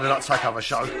on the Friday Night Takeover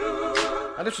show.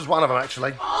 And this was one of them,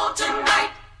 actually.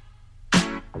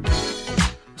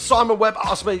 Simon Webb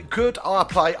asked me, could I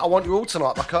play I Want You All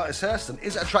Tonight by Curtis Hairston?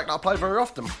 Is it a track that I play very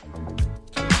often?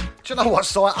 Do you know what,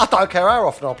 Si? I don't care how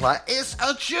often I play it. It's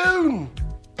a tune!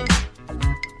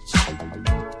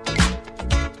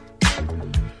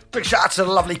 Big shout out to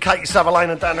the lovely Katie Sutherland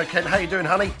and Dan Kent. How you doing,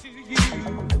 honey?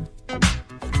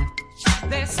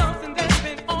 There's something that's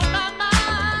been on my mind.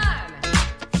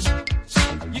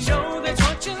 You know that's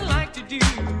what you like to do.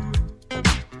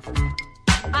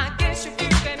 I guess you feel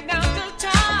that now's the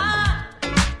time.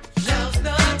 Now's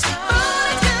the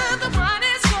time. The wine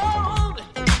is cold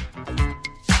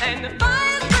and the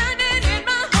fire's burning in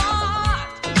my heart.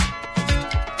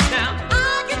 Now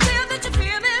I can tell that you're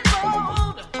feeling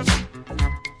bold.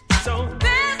 So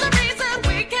there's a reason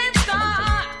we can't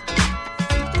start.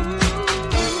 Ooh,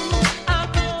 I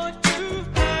want to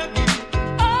have you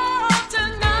all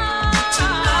tonight.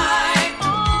 Tonight,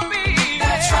 oh baby,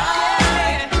 that's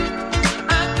right.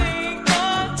 I think the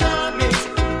time is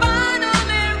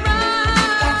finally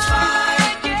right. That's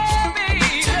right, yeah,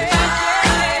 baby.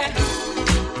 Tonight,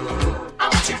 I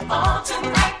want you all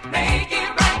tonight. Make it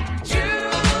right. You,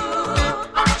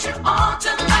 I want you all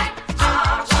tonight.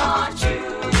 I want you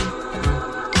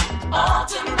all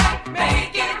tonight.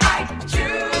 Make it right. You,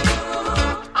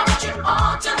 I want you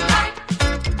all tonight.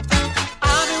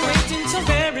 I've been waiting so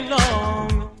very long.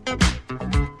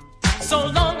 So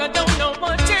long I don't know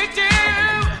what to do.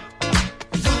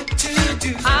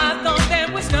 I thought there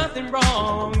was nothing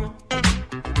wrong.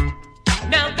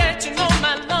 Now that you know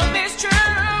my love is true.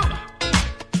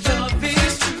 Love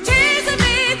is true. Teasing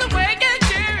me the way you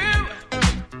do.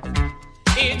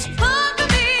 It's hard for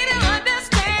me to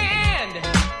understand.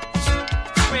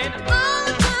 When all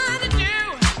I'm trying to do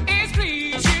is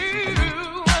please you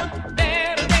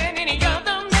better than any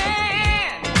other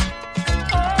man.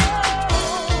 Oh,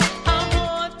 I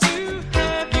want to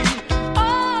have you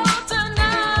all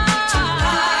tonight.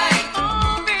 Tonight, oh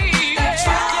baby, that's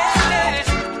right.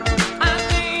 I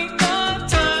think the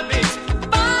time is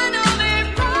finally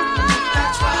right.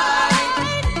 That's right.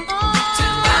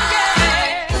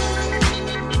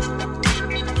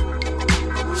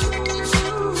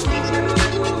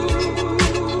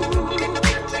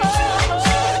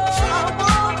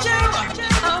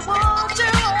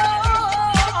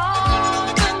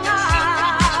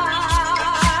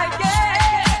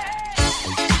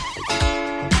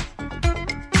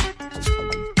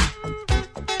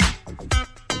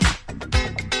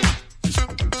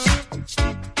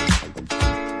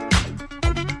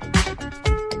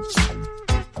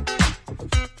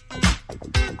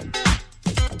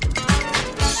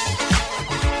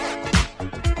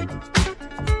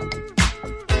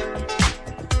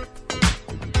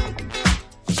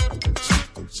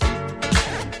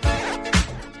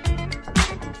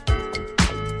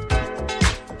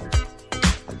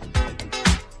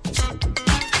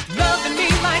 Loving me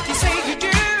like you say you do.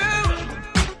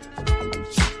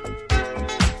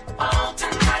 All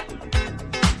tonight,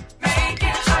 make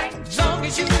it right. As long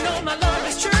as you know my love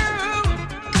is true.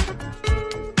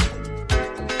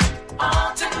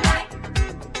 All tonight,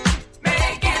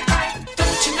 make it right.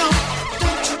 Don't you know?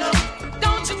 Don't you know?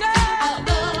 Don't you know?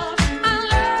 I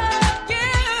love you.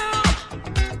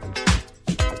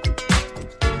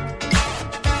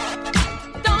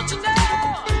 Don't you know?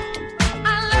 I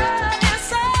love you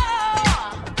so.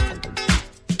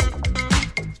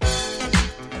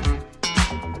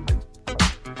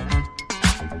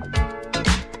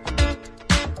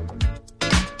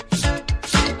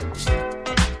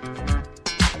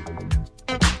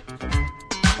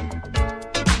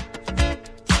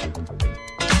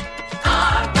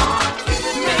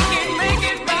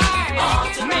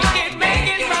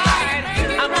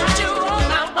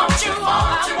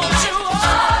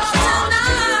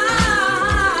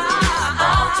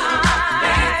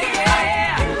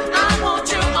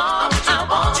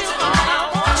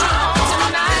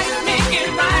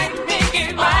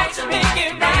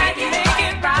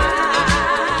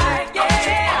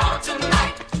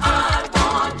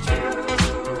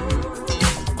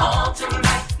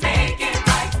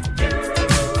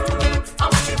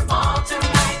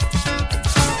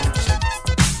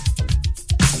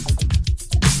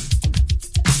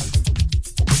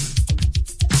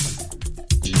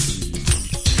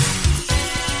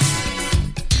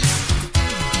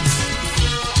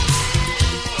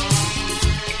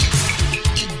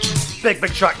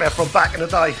 Big track there from back in the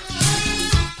day.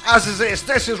 As is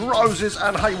this is Roses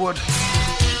and Haywood.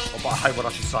 Or by Haywood, I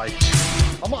should say.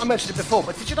 I might have mentioned it before,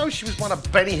 but did you know she was one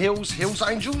of Benny Hill's Hills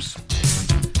Angels?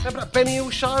 Remember that Benny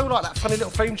Hill show? Like that funny little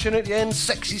theme tune at the end?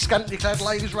 Sexy, scantily clad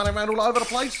ladies running around all over the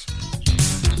place?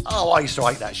 Oh, I used to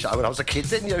hate that show when I was a kid,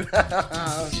 didn't you?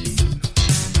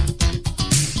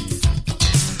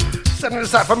 Sending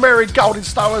this out for Mary Golden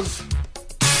Stowers,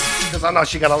 because I know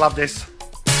she's going to love this.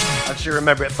 And she'll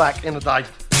remember it back in the day.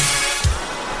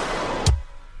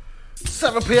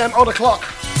 7 p.m. on the clock.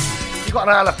 You got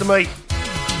an hour left of me.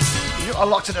 You are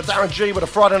locked into Darren G with a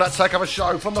Friday Night Takeover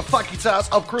show from the funky towers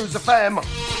of Cruise FM.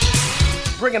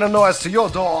 Bringing the noise to your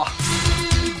door.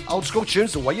 Old school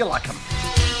tunes the way you like them.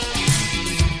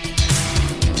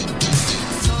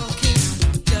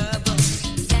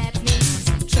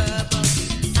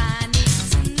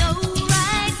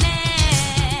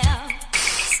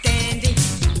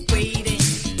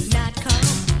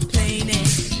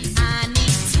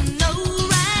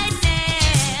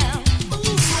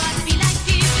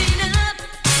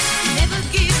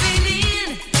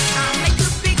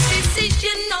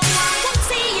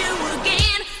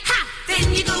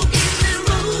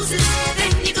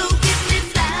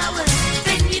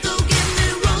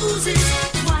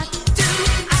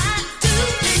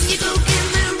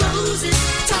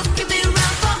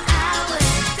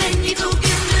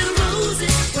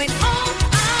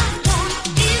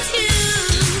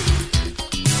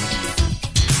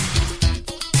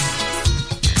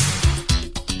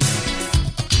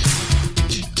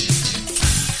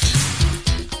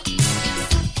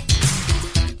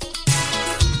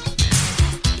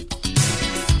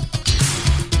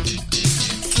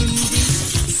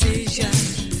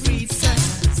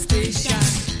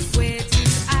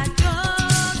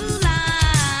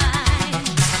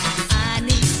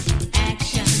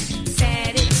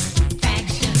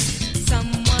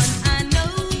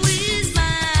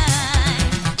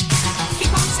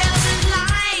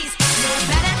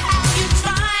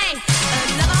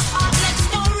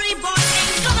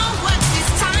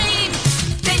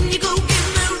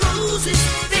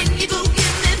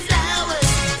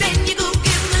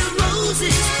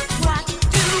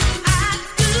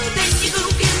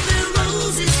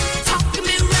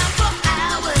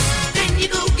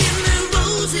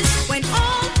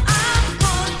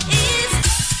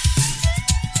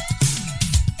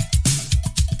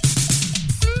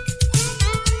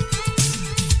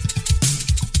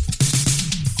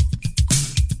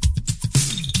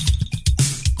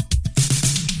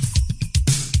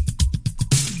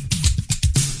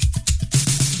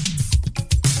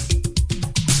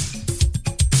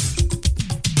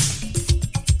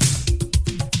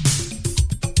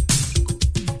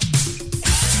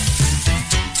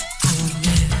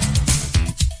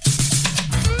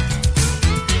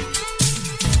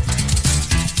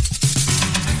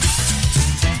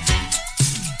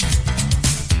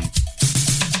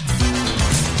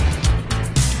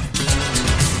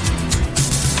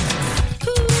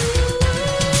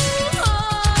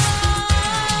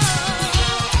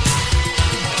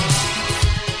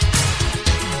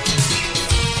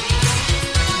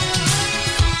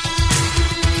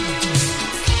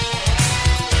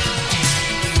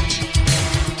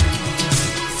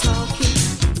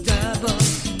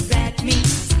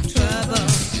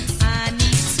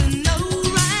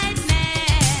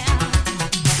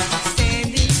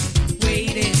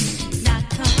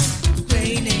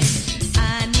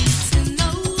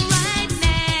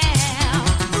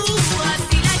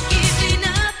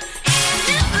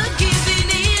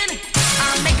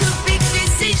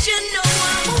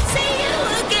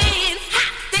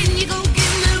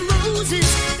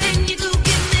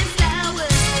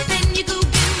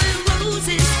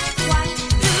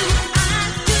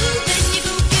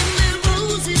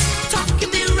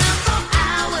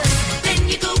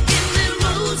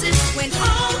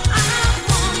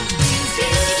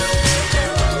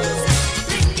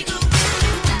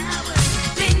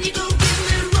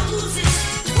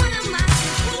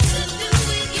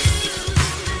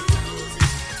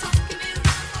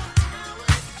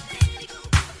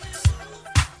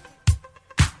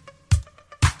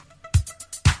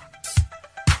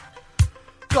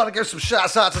 Got to give some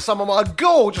shouts out to some of my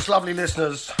gorgeous, lovely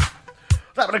listeners.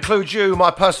 That would include you,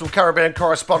 my personal Caribbean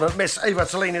correspondent, Miss Eva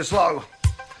Tellinius Lowe,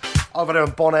 over there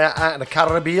in Bonaire out in the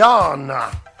Caribbean.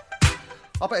 I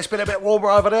bet it's been a bit warmer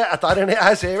over there today than it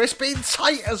has here. It's been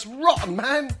tight as rotten,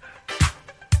 man.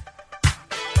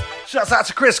 Shouts out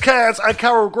to Chris Cairns and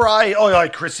Carol Gray. Oi, oi,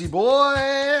 Chrissy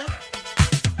boy.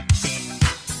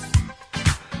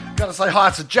 Gotta say hi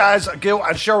to Jazz, Gil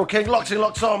and Cheryl King, locked in,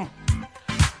 locked on.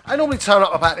 They normally turn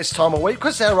up about this time of week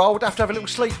because they're old, have to have a little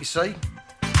sleep, you see.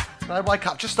 They wake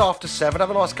up just after 7, have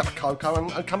a nice cup of cocoa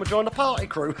and come and join the party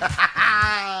crew.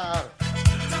 Yeah,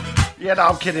 no,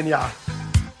 I'm kidding ya.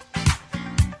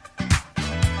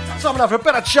 Someone have a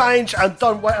bit of change and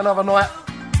don't wait another night.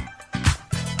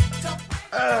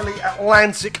 Early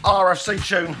Atlantic RFC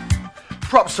tune.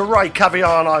 Props to Ray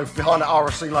Caviano behind the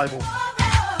RFC label.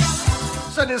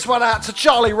 Send this one out to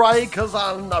Charlie Ray because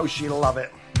I know she'll love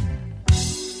it.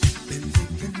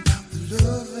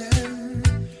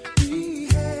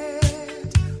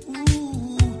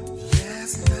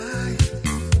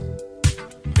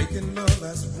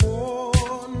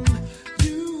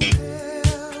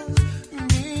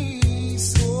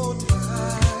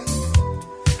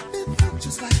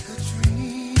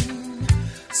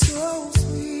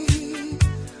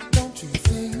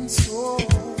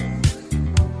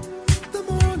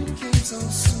 So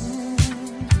soon,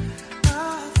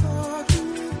 I thought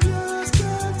you just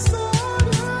got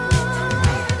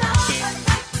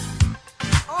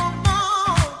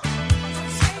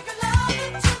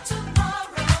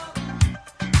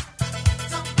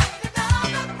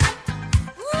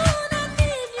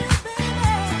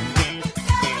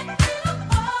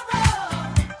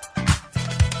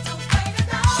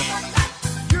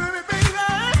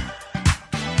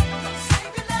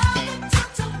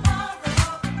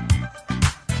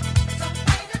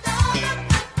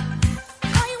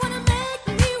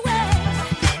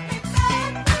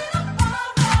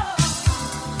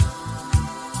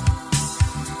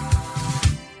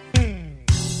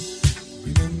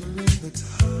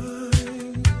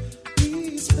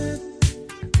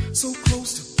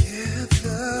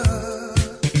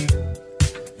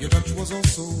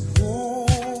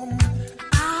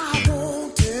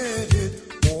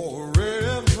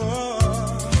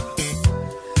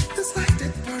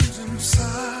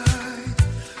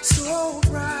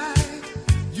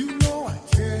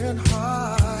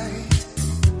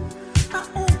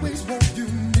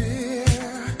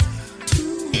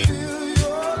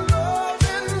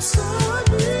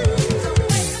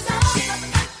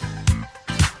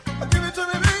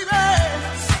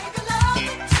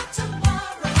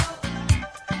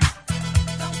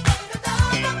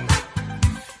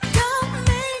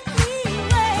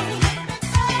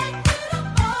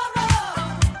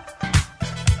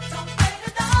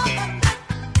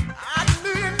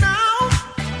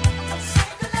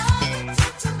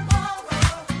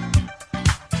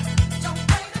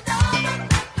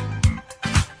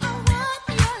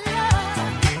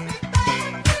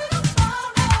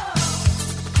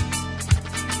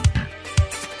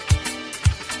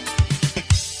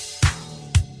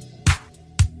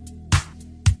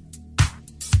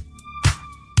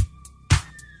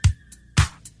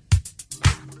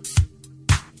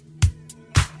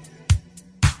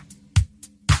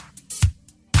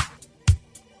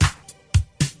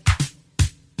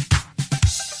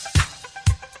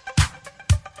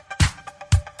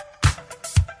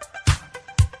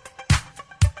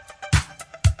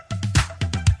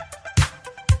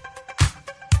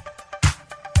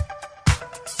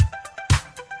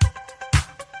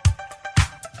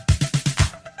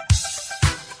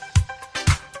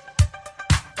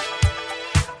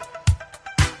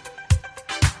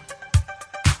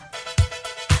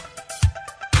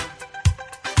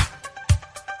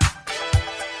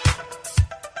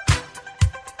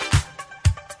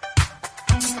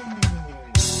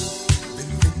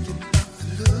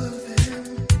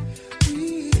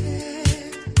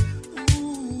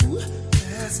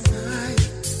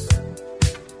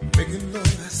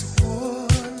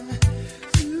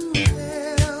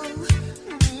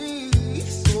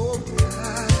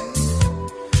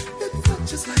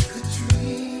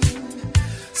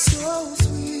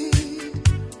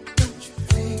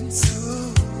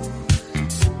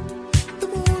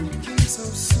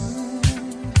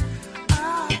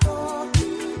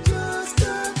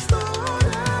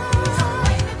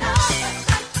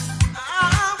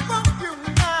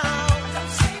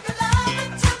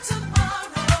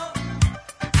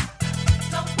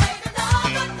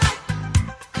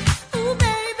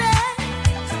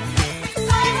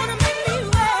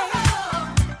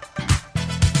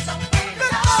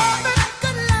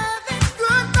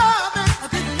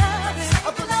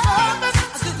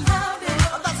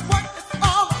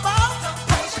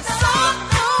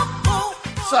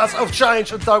Sounds of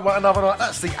Change and Don't Want Another Night.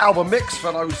 That's the album mix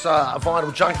for those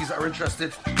vinyl junkies that are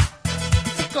interested.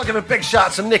 Got to give a big shout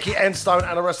out to Nikki Enstone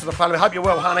and the rest of the family. Hope you're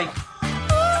well, honey.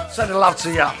 Sending love to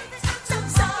you.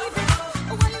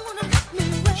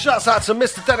 Shouts out to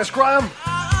Mr. Dennis Graham,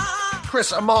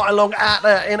 Chris and Martin Long out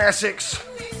there in Essex,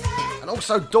 and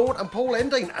also Dawn and Paul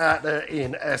Ending out there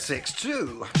in Essex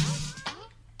too.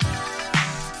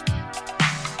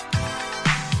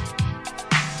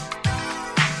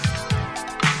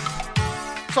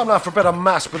 Time now for a bit of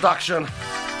mass production.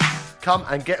 Come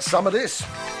and get some of this.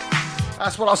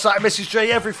 That's what I say to Mrs.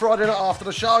 G every Friday night after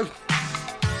the show.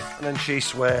 And then she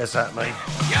swears at me.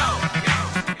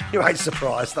 You ain't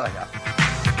surprised, are you?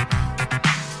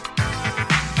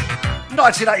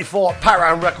 1984,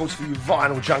 Paramount Records for you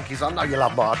vinyl junkies. I know you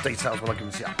love my details when I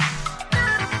give them to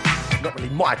you. Not really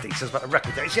my details, but the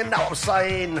record details. You know what I'm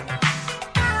saying?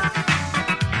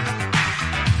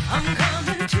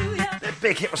 Their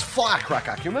big hit was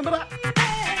Firecracker. Can you remember that?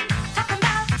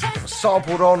 It was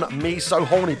sampled on Me So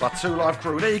Horny by Two Live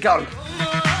Crew. There you go.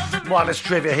 Mindless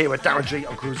trivia here with Darren G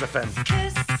on Cruise FM.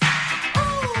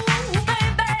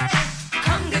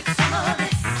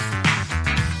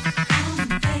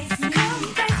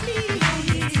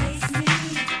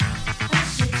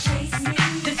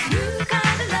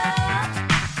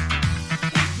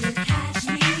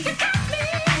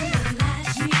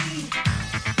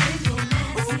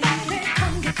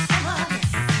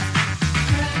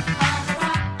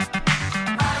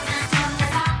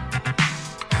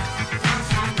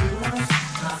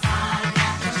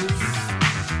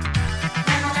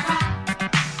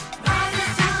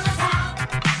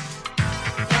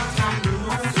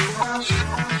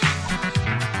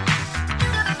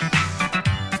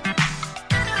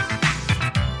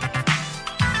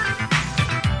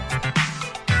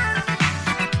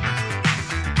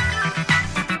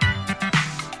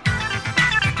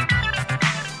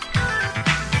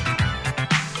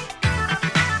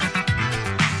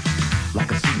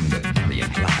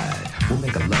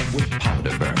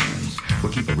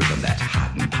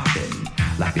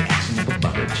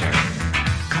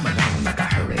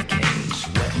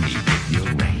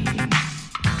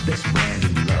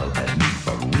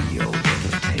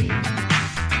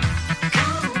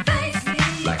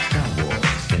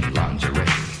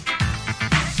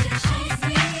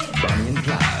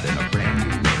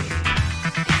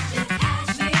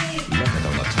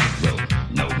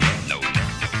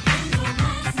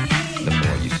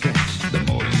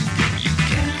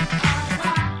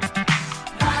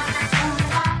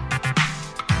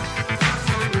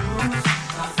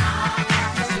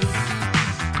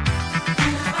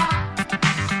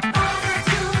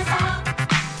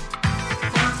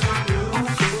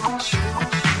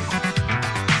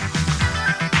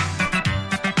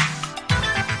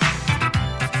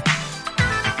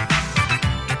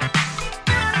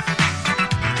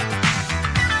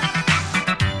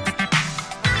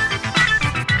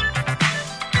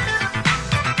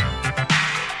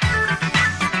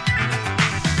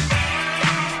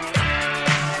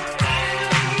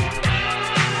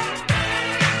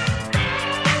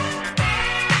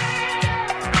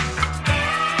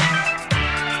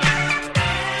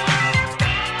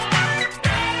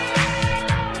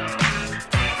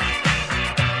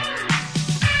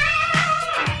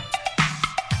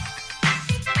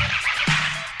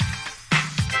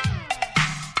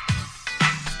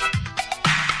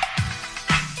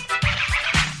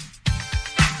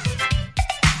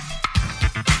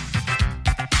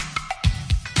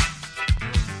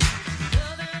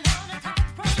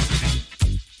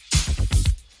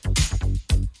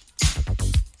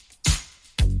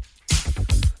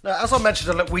 As I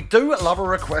mentioned, look, we do love a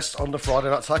request on the Friday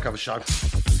Night Takeover show.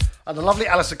 And the lovely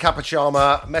Alison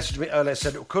Capachama messaged me earlier and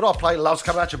said, could I play Love's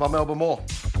Coming At You by Melba Moore?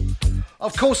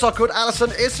 Of course I could,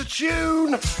 Alison. It's a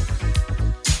tune.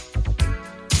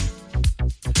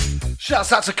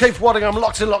 Shouts out to Keith Waddingham,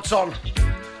 locked in, locked on.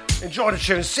 Enjoy the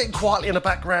tune, sitting quietly in the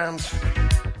background.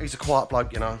 He's a quiet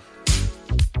bloke, you know.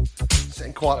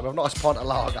 Sitting quietly with a nice pint of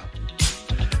lager.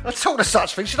 I talk to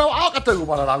such things, you know what, I could do with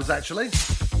one of those actually.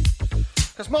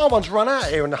 Because my one's run out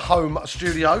here in the home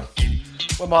studio,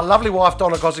 where my lovely wife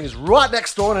Donna Gosling is right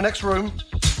next door in the next room.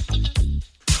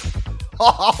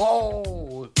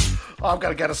 Oh, I'm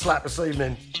going to get a slap this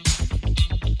evening.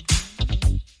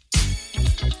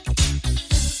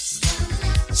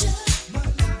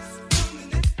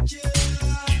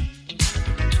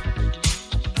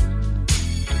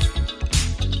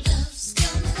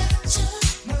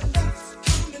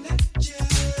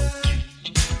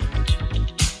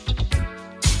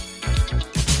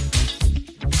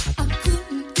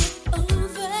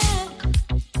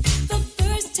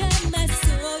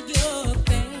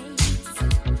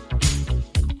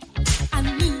 I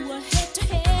knew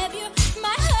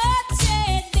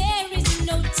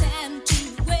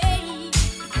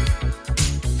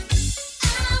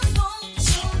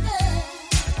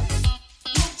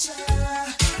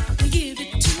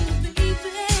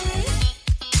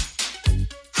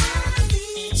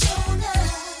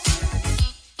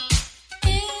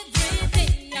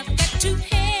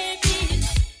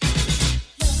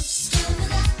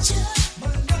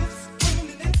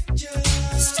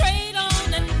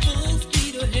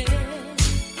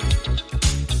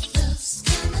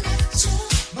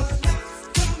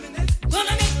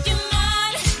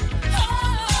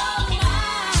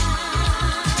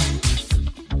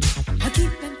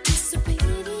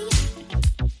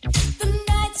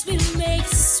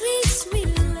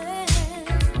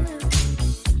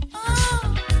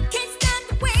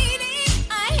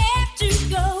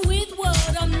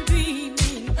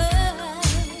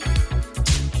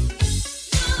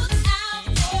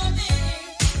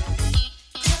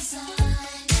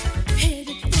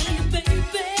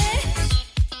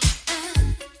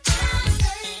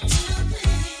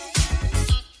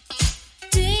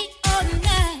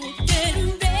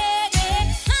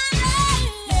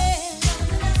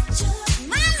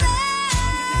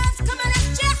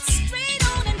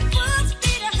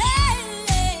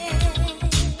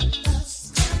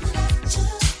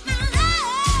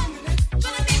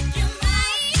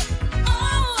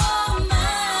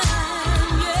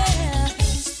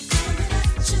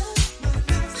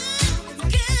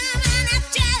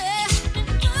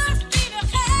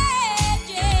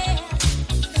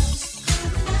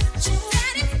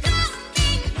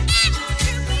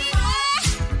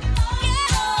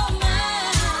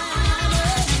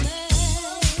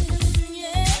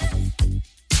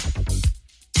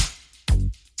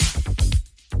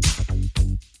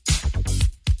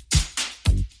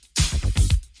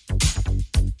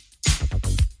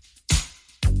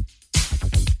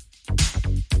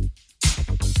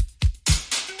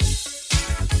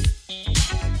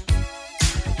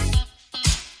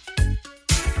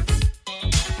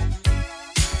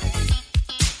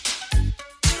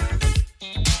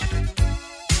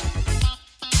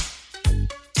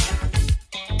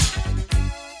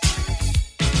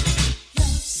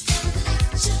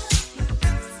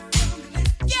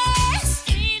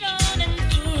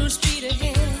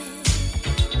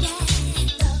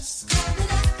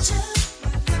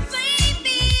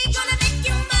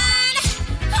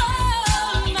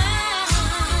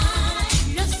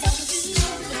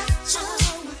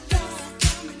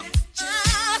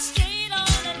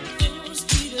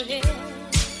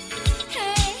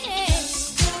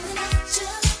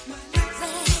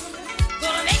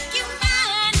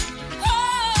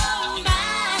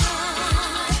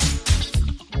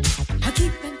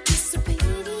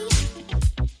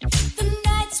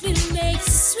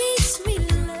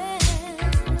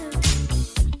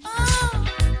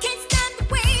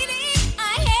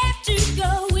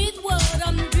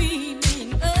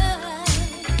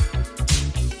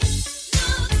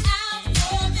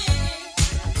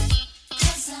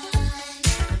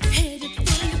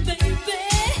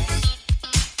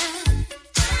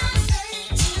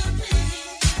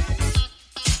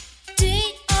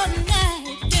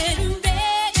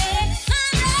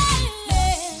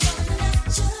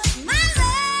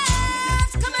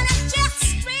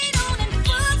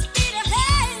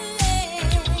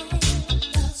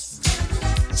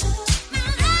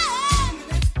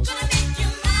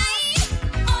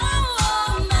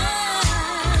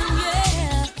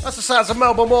sounds of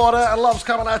Melbourne Water and Love's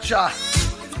Coming At Ya.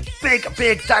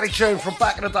 Big daddy tune from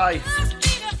back in the day.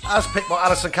 As picked by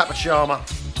Alison Cappuccino.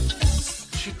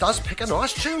 She does pick a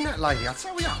nice tune, that lady, I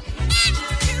tell ya.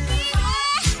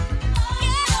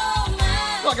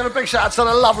 I'll give a big shout out to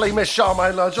the lovely Miss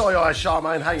Charmaine Lodge. Oi,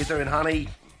 Charmaine, how you doing, honey?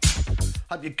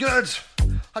 Hope you're good.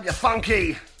 Hope you're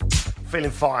funky.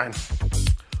 Feeling fine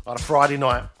on a Friday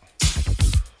night.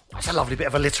 That's a lovely bit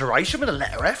of alliteration with a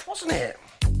letter F, wasn't it?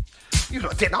 You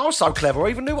lot didn't know I was so clever or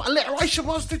even knew what alliteration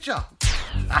was, did you?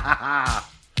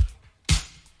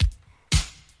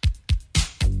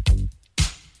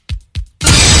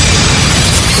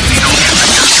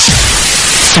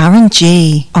 Darren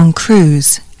G on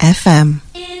Cruise FM.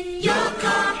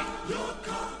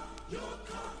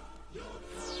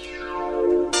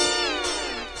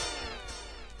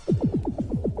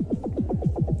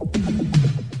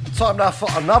 Time now for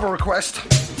another request.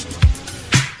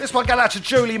 This one got out to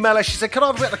Julie Mellis. She said, can I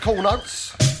have a bit of the call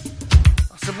notes?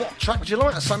 I said, what track would you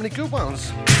like? There's so many good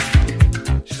ones.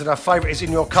 She said her favourite is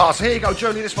In Your Car. So here you go,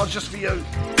 Julie. This one's just for you.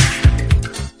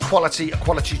 Quality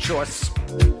choice.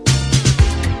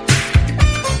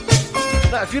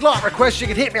 Now, if you'd like a request, you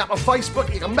can hit me up on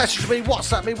Facebook. You can message me,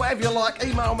 WhatsApp me, whatever you like.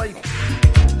 Email me.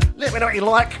 Let me know what you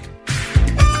like.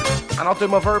 And I'll do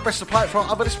my very best to play it for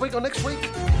either this week or next week.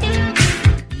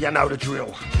 You know the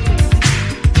drill.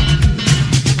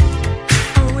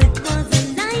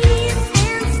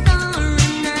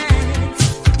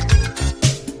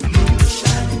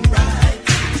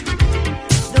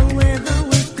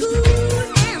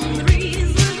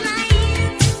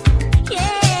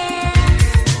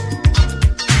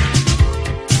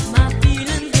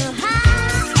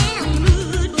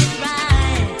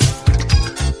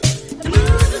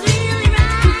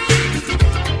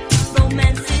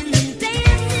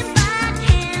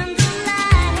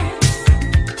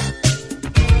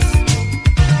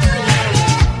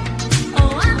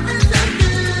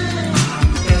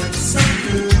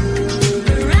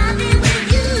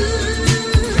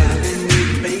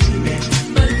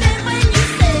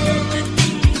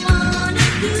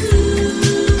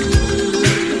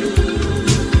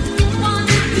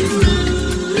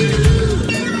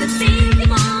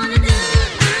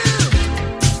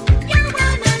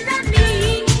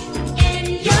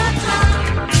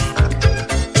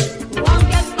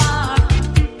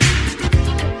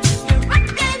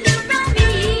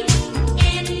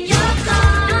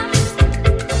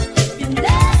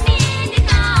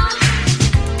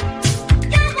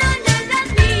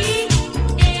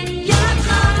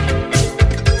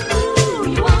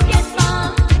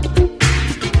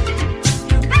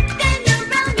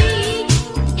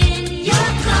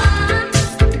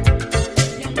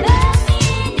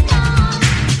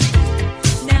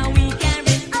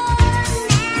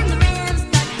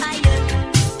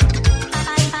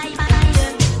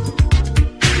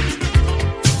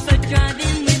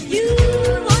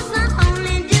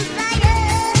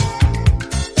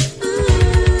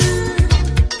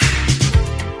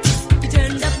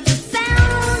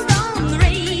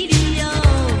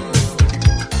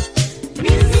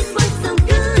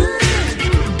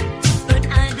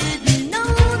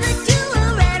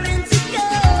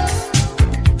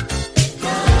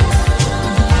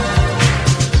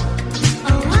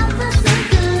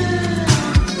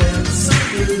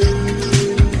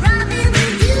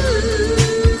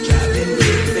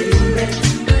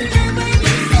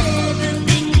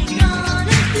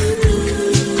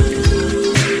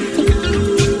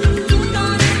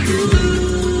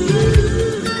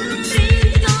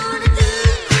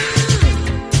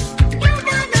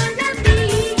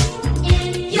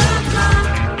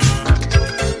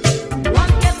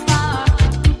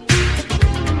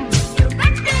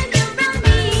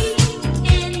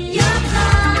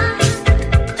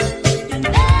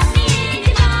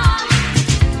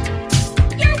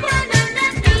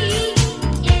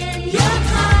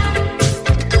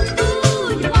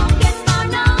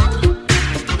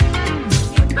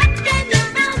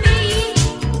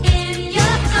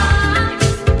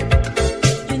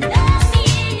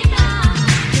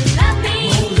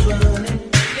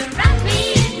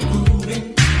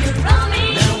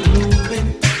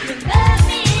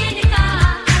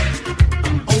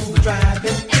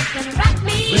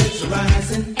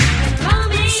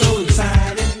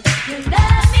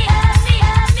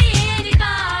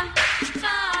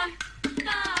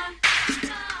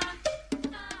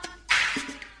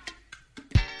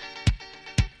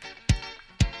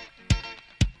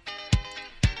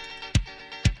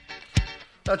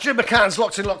 Jim McCann's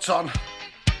locked in, locked on.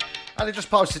 And he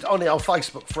just posted on the old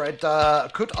Facebook thread,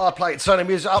 could I play Turning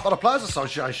Music Up by the Players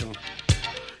Association?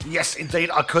 Yes,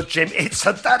 indeed I could, Jim. It's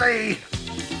a daddy.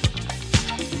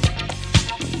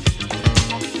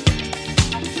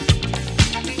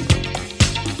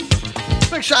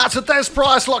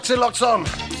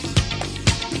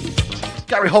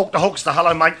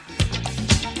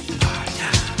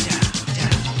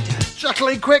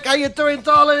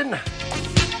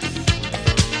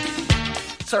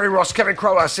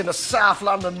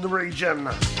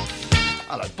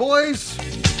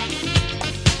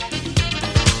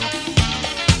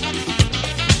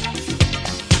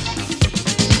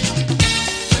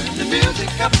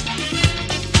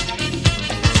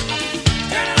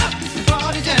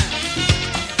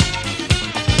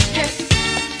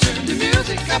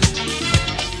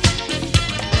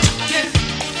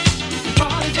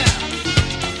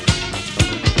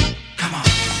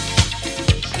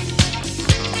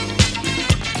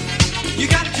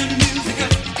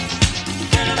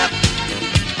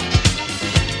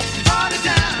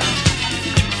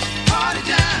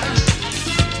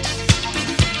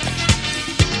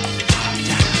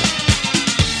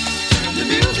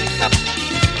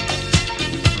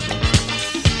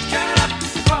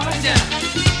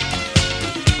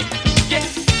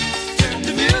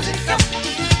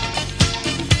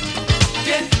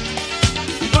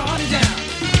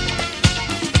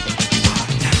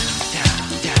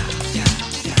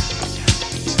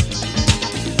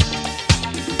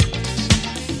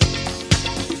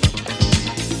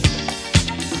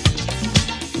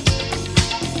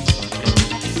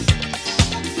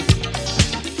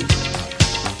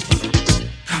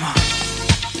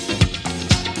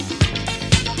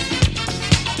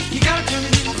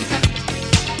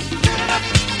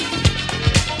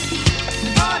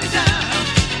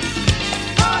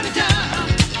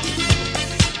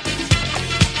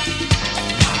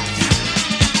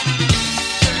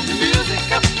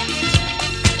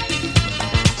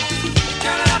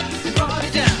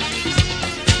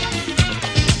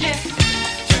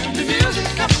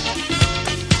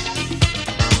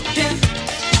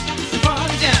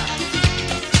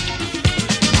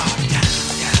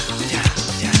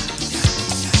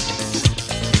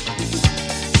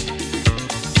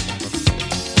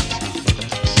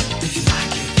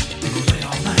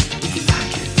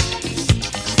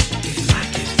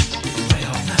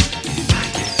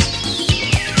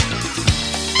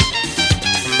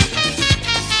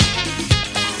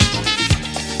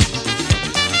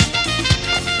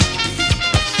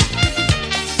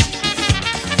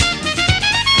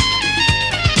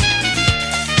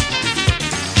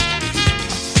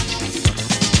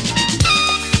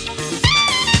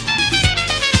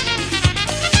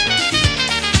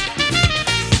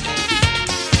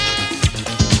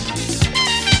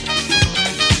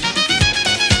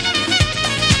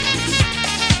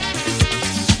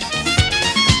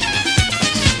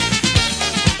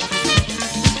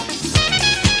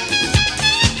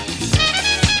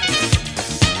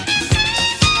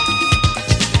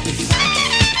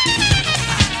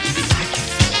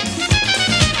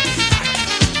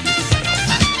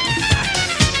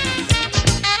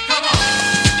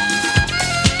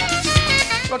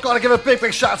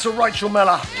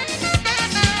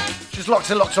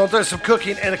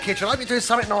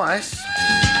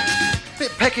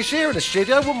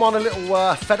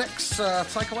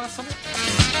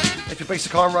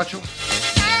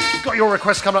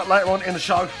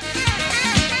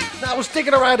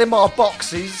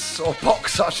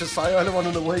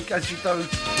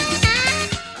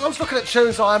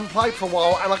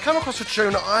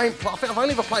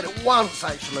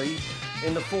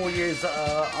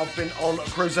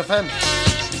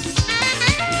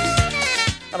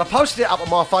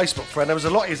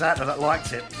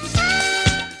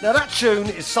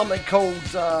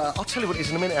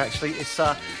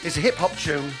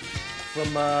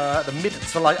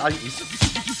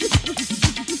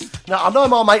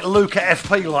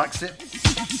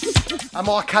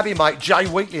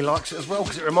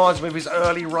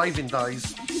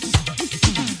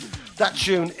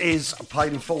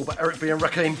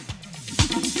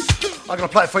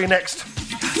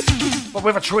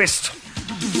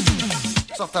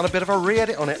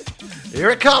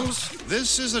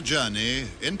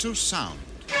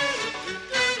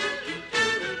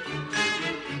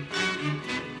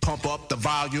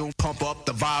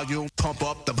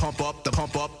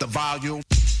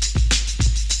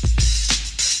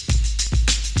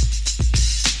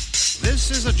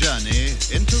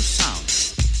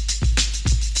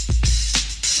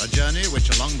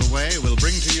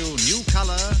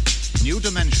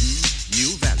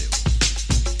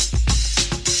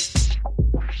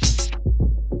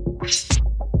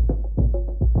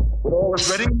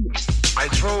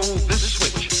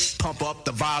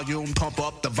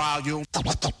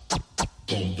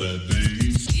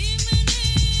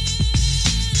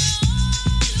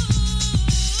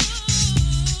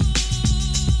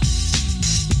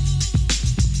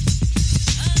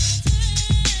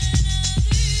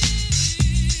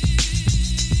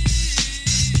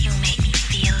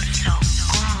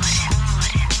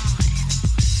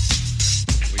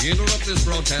 interrupt this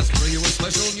broadcast to bring you a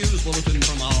special news bulletin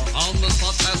from our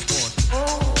on-the-spot passport.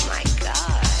 Oh my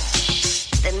gosh,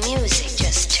 the music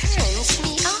just turns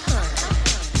me on.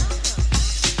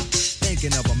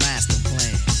 Thinking of a master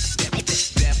plan.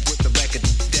 Deaf with the record,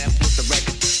 deaf with the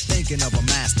record. Thinking of a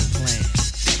master plan.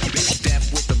 Deaf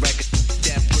with the record,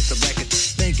 deaf with the record.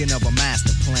 Thinking of a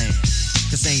master plan.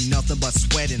 This ain't nothing but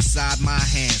sweat inside my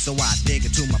hands. So I dig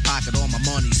into my pocket, all my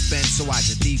money spent. So I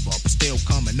get deeper, but still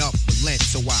coming up with lint.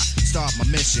 So I start my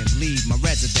mission, leave my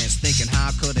residence, thinking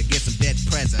how could I get some dead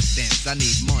presidents? I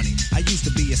need money. I used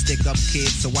to be a stick-up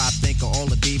kid, so I think of all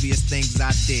the devious things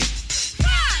I did.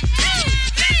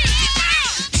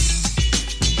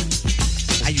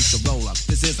 I used to roll up,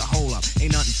 this is a hole up.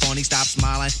 Ain't nothing funny, stop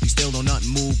smiling. You still don't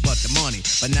nothing move but the money.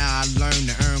 But now I learn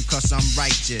to earn cause I'm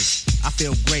righteous. I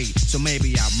feel great, so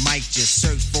maybe I might just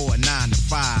search for a 9 to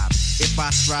 5. If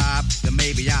I strive, then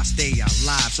maybe I'll stay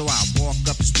alive. So I walk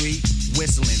up the street,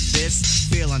 whistling this,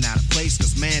 feeling out of place,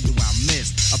 cause man do I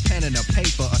miss a pen and a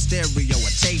paper, a stereo,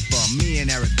 a taper. Me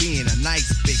and Eric being a nice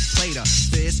big plate of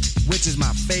fish, which is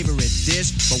my favorite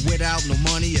dish. But without no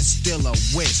money, it's still a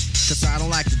wish. Cause I don't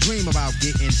like to dream about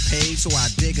getting paid, so I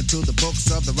dig into the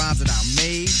books of the rhymes that I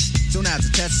made. So now's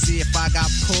a test to see if I got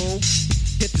pulled.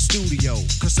 Hit the studio,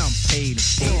 cause I'm paid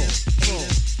in full.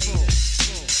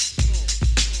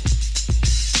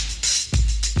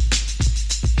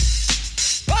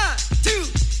 One, two,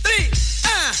 three,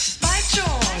 By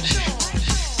George,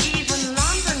 even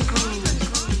London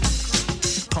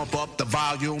groove. Pump up the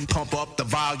volume, pump up the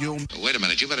volume. Wait a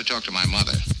minute, you better talk to my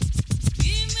mother.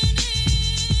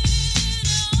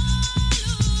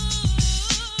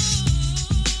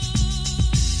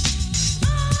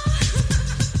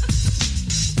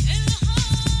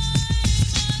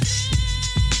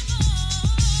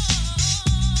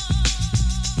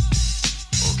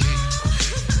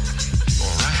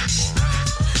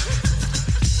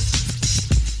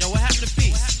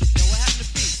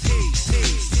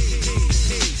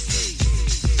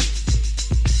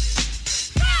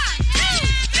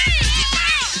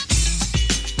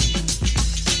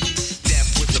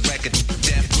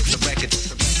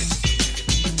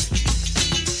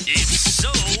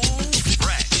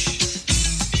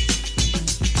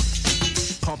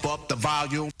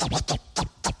 Volume.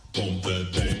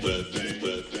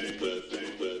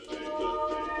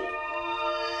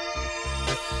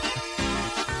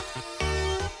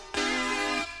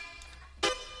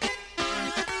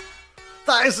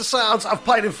 That is the sounds of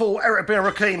Paid in Full, Eric B. and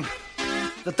Rakim,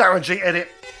 the Darren G edit.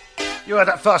 You heard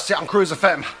that first hit on Cruise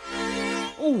FM.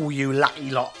 Ooh, you lucky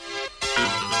lot.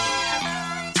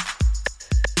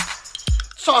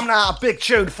 Time now, a big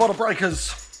tune for the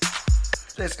Breakers.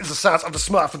 This is the sounds of the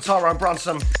Smurf and Tyrone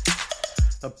Brunson.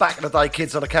 The back in the day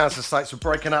kids on the Kansas States were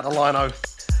breaking out the lino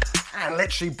and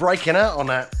literally breaking out on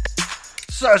that.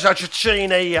 Sergio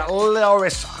Ciccini,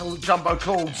 Loris Jumbo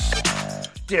Chords,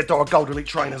 Diodora Gold Elite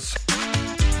Trainers.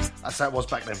 That's how it was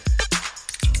back then.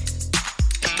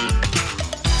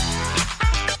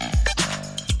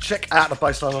 Check out the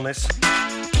bass line on this.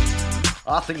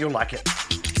 I think you'll like it.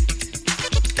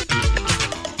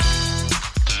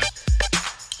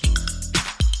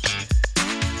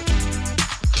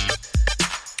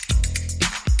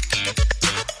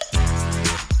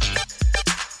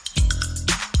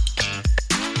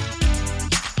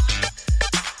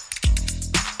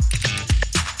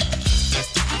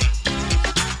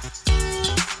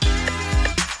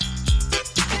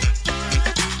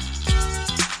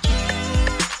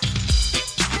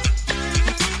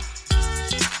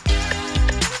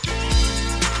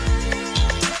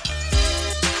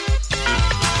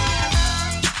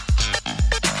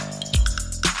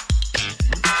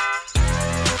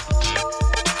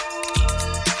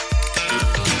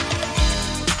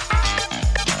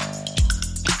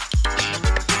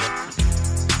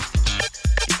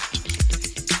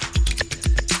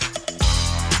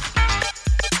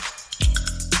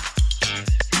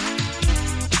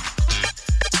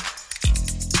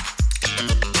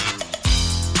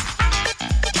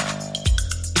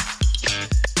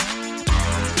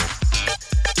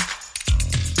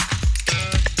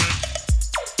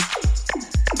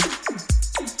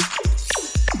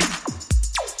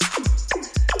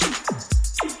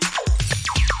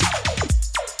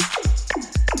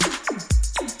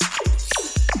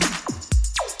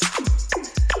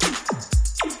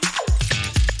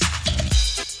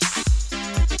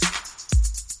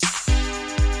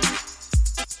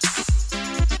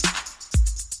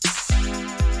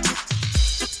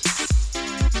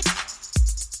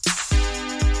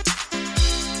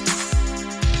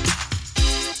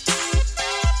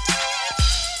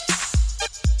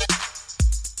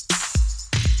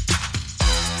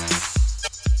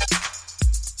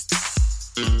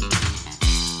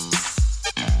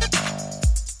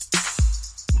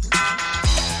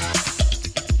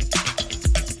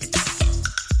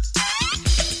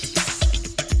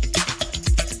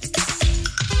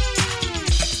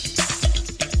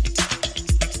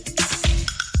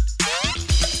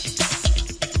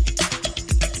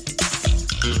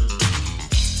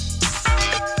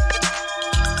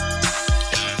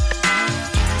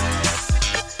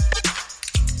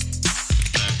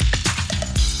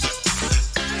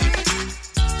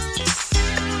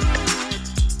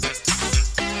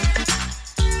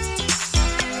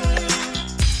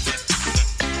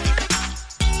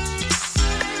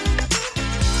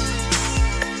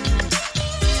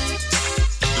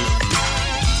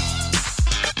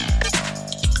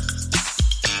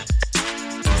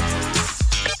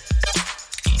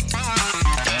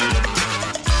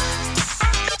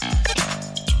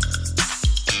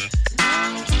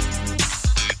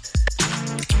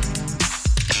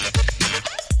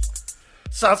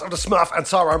 Sounds of the Smurf and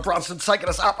Tyrone Brunson taking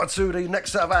us up to the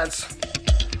next set of ads.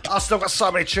 I've still got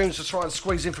so many tunes to try and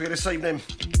squeeze in for you this evening.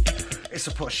 It's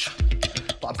a push.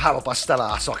 But I'm powered by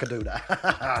Stella, so I can do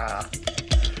that.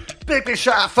 Big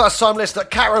shout out, first time listener,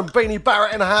 Karen Beanie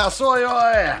Barrett in the house. Oi,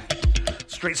 oi.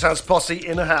 Street Sounds Posse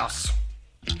in the house.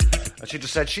 And she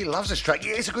just said she loves this track.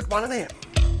 Yeah, it's a good one, isn't it?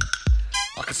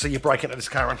 I can see you breaking into this,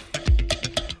 Karen.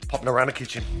 Popping around the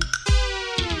kitchen.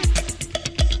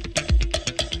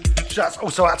 Shouts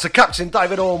also out to Captain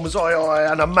David Orms, oi,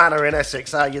 oi, and a Manor in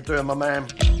Essex. How you doing, my man?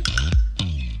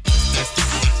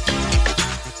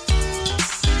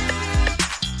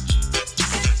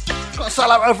 Got to say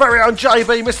hello to our very own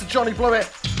JB, Mr. Johnny Blewett.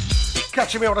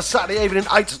 Catching me on a Saturday evening,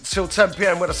 8 till 10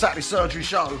 p.m. with a Saturday Surgery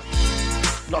show.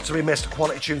 Not to be missed,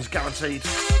 quality tunes guaranteed.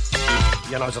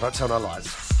 You know, I don't tell no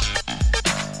lies.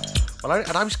 Well, and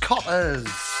those coppers.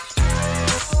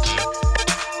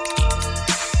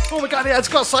 Before we go there, I've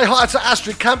got to say hi to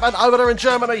Astrid Campan over there in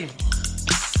Germany.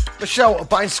 Michelle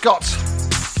Bain Scott.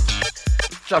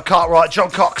 Joe Cartwright,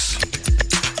 John Cox.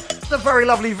 The very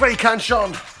lovely V.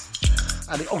 Canchon.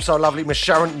 And the also lovely Miss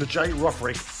Sharon Najee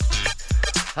Rothery.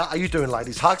 How are you doing,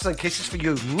 ladies? Hugs and kisses for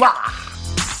you. Mwah!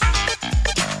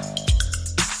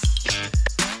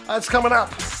 That's coming up.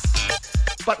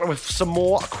 Back with some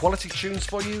more quality tunes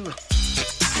for you.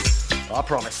 I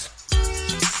promise.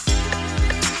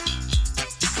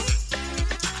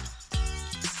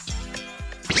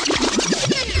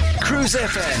 Cruise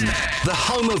FM, the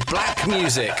home of black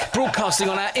music. Broadcasting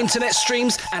on our internet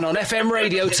streams and on FM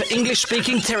radio to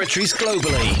English-speaking territories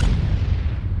globally.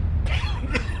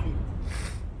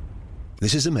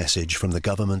 This is a message from the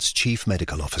government's chief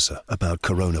medical officer about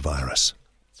coronavirus.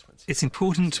 It's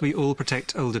important we all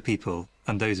protect older people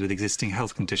and those with existing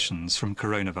health conditions from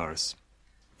coronavirus.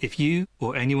 If you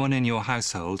or anyone in your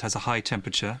household has a high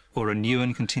temperature or a new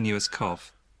and continuous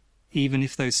cough, even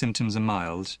if those symptoms are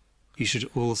mild, you should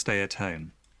all stay at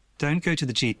home. Don't go to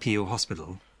the GP or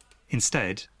hospital.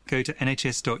 Instead, go to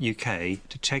nhs.uk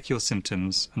to check your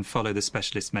symptoms and follow the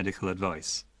specialist medical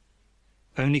advice.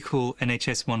 Only call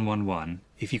NHS 111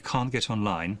 if you can't get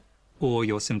online or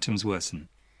your symptoms worsen.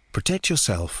 Protect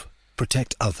yourself,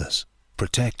 protect others,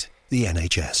 protect the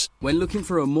NHS. When looking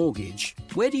for a mortgage,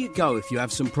 where do you go if you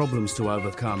have some problems to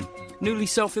overcome? Newly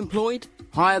self-employed?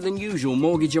 Higher than usual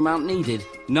mortgage amount needed?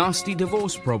 Nasty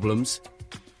divorce problems?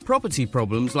 Property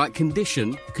problems like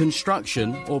condition,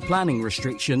 construction or planning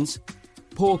restrictions?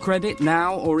 Poor credit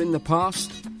now or in the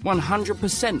past?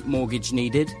 100% mortgage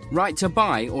needed? Right to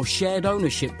buy or shared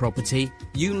ownership property?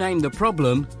 You name the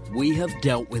problem, we have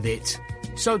dealt with it.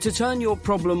 So to turn your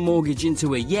problem mortgage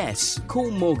into a yes,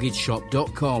 call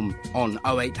mortgageshop.com on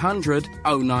 0800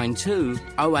 092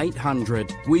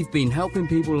 0800. We've been helping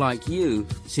people like you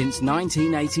since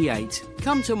 1988.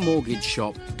 Come to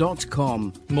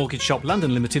mortgageshop.com. Mortgage Shop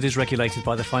London Limited is regulated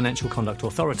by the Financial Conduct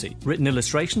Authority. Written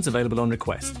illustrations available on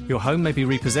request. Your home may be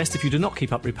repossessed if you do not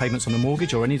keep up repayments on a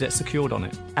mortgage or any debt secured on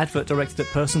it. Advert directed at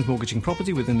persons mortgaging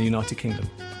property within the United Kingdom.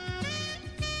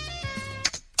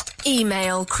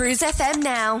 Email Cruise FM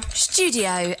now,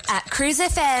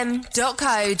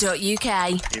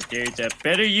 studio@cruisefm.co.uk. If there's a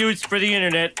better use for the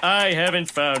internet, I haven't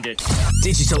found it.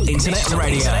 Digital Internet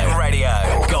Radio.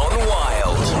 Gone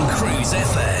wild on Cruise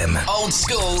FM. Old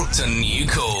school to new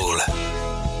cool.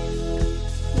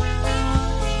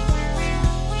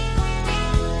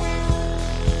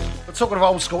 But talking of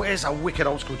old school, here's a wicked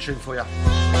old school tune for you.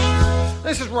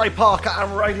 This is Ray Parker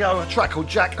and Radio, a track called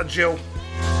Jack and Jill.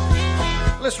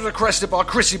 This was requested by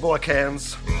Chrissy Boy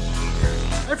Cairns.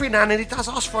 Every now and then he does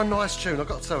ask for a nice tune, I've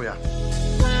got to tell you.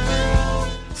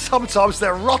 Sometimes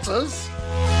they're rotters,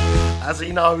 as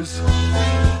he knows.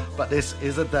 But this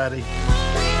is a daddy.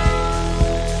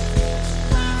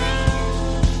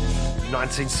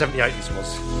 1978 this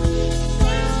was.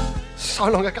 So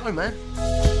long ago, man.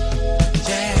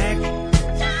 Jack,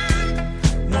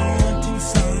 wanting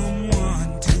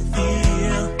someone to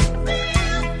feel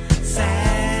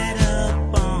sad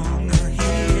up on the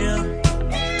hill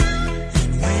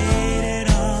and waited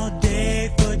all day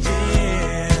for Jill.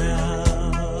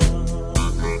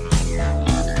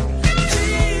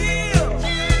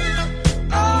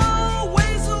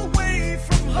 Always away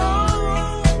from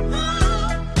home,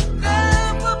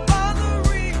 never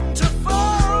bothering to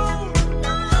phone,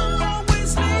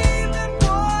 always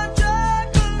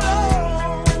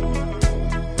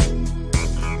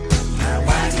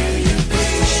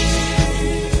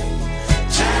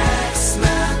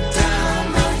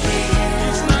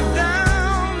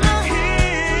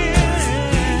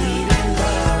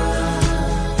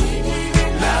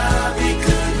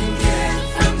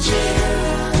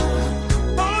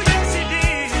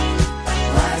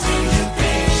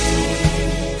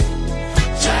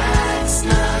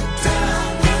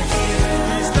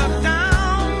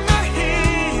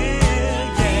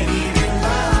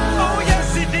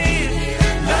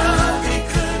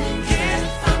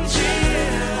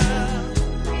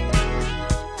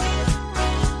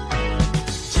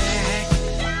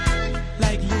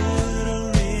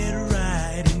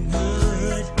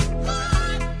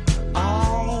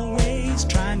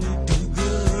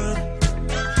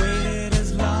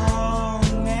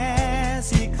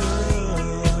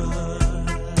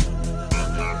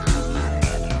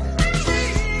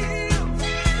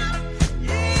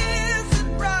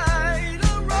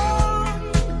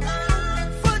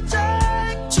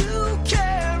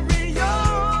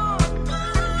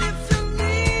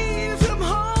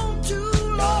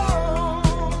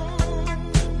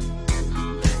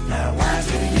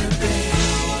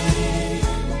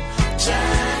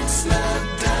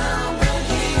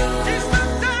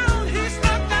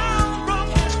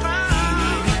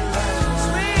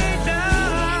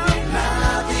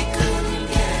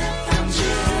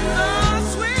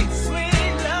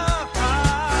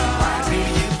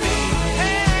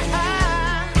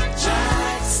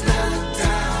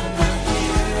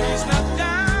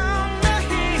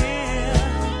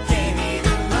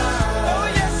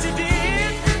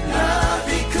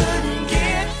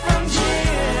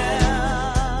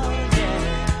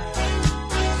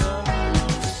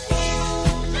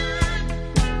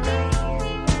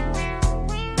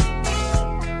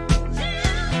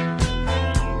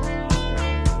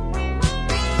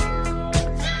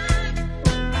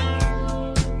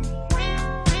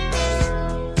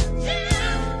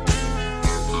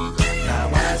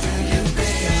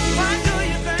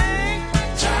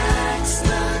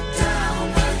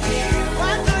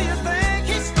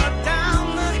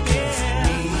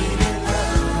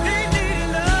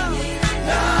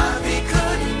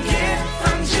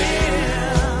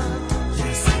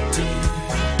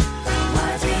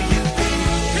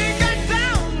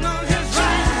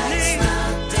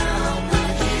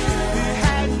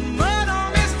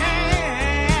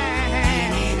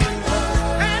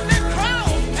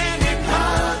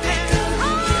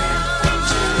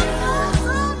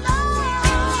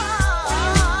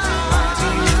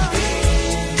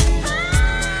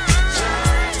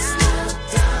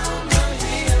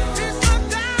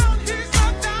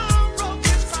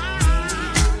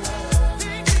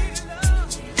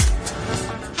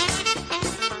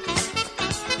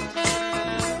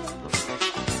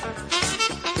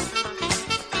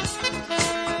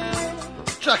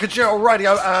Jack and Jill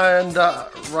Radio and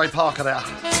Ray Parker there.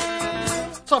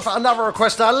 Time for another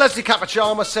request now. Leslie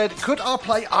Capachama said, could I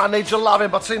play I Need Your Loving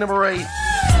by Tina Marie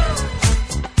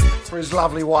for his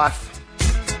lovely wife,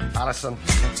 Alison?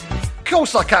 Of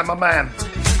course I can, my man.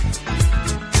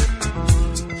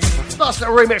 Nice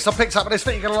little remix I picked up of this.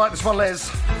 Think you're going to like this one, Les.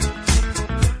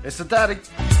 It's the Daddy.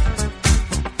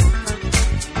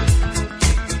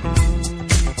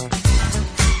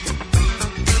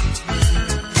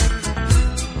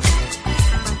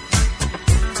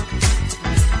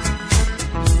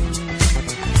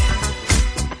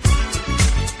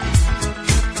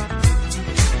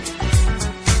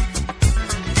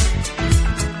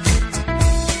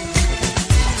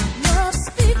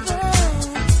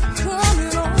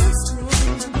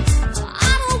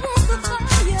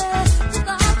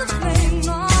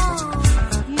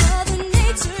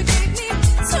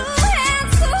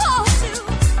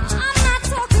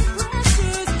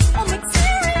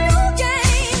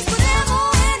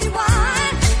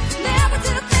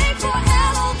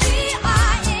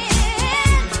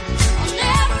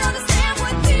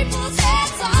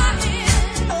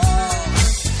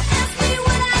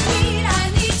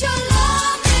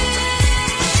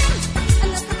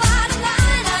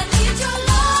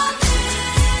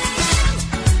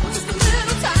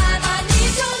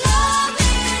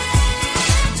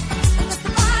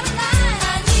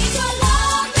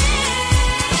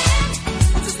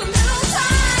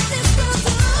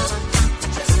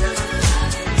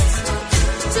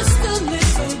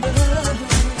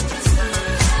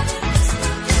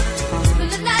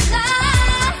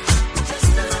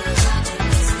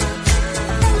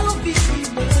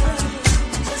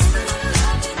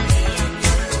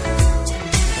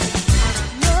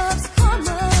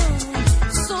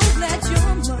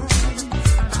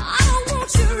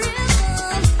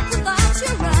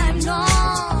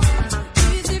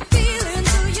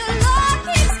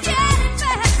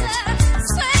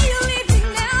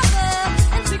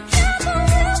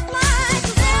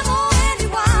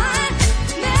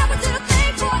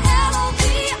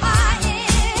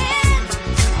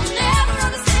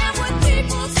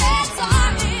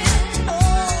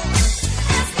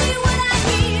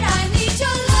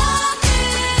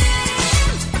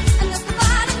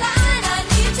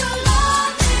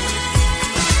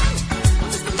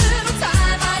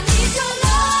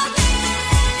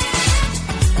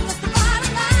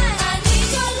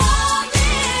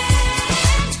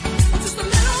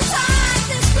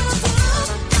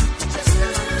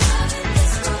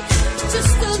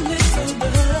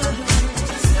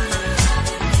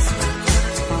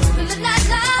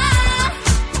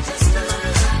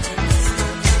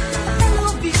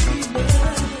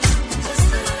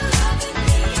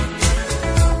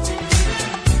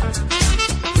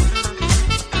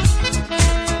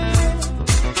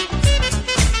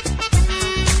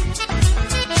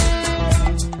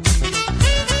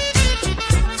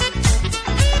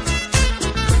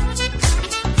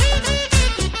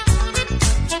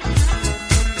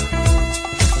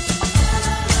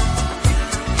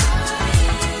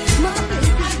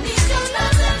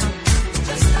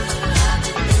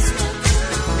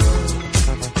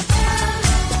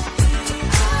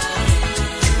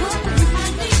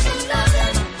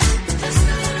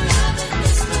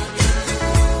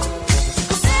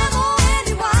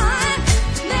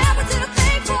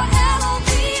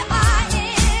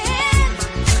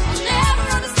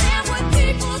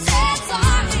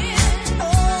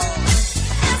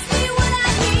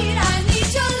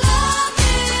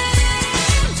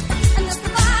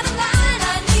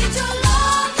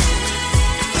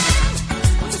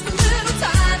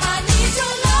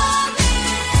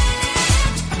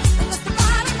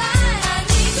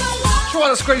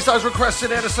 Trying to squeeze those requests in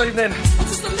there this evening.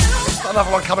 Got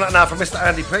another one coming out now from Mr.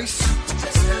 Andy Peace.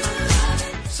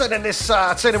 Sending this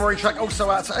Tina Marie track also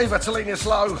out to Eva Talenius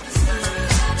Lowe.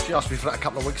 She asked me for that a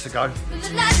couple of weeks ago.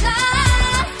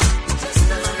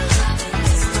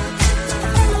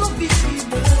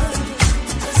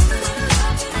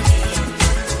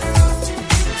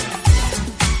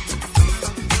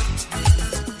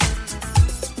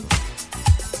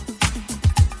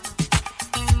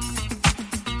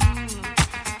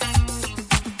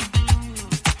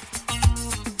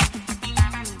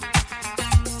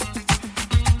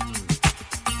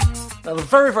 Now, the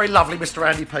very, very lovely Mr.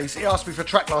 Andy Peace, he asked me for a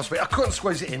track last week. I couldn't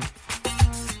squeeze it in.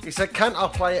 He said, can I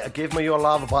play it, Give Me Your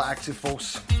Love by Active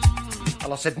Force?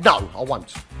 And I said, no, I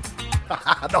won't. No,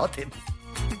 I didn't.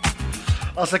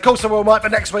 I said, of course I will, mate,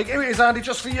 but next week. Here it is, Andy,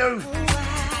 just for you.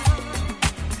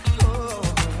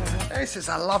 This is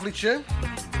a lovely tune.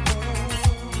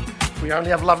 We only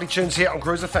have lovely tunes here on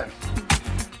Cruise FM.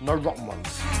 No rotten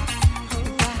ones.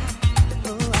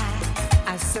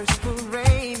 searched for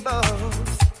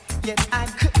rainbows, yet I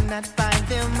could not find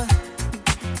them.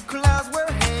 Clouds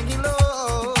were hanging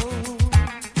low.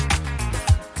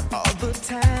 All the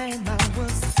time I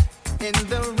was in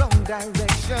the wrong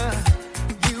direction.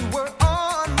 You were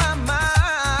on my mind.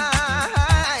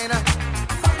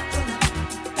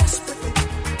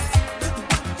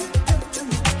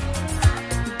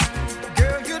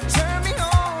 Girl, you turn me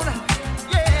on,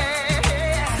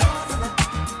 yeah.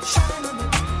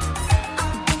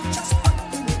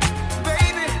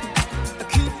 Baby,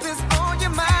 keep this on your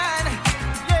mind,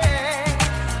 yeah.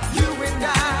 You and I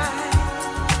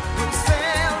will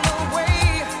sail away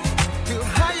to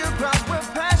higher grounds where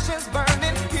passion's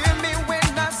burning. Hear me when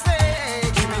I say,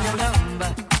 give me your number.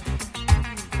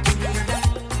 Give me your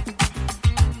number.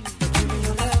 Give me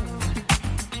your love.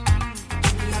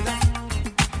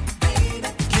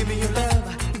 Give me your love.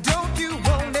 Don't you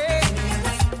want it?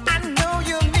 I know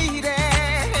you need it.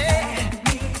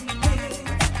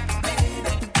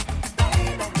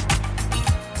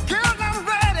 Girl, I'm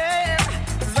ready.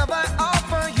 Love I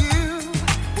offer you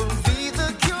will be the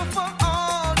cure for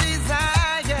all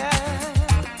desire.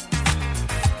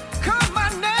 Call my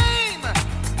name.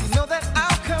 You know that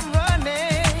I'll come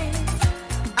running.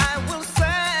 I will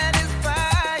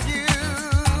satisfy you.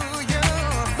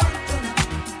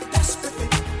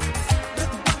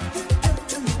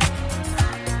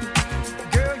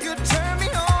 Girl, you turn me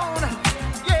on,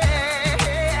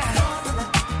 yeah.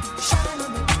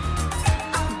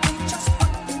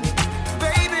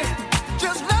 Baby,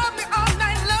 just love me all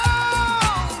night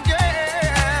long,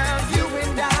 yeah. You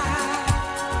and I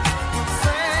will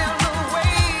sail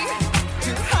away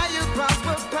to higher grounds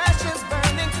where passion's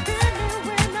burning. Hear me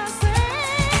when I say,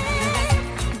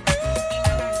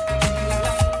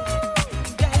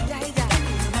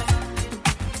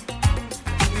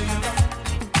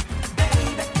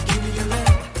 give me your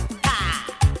love.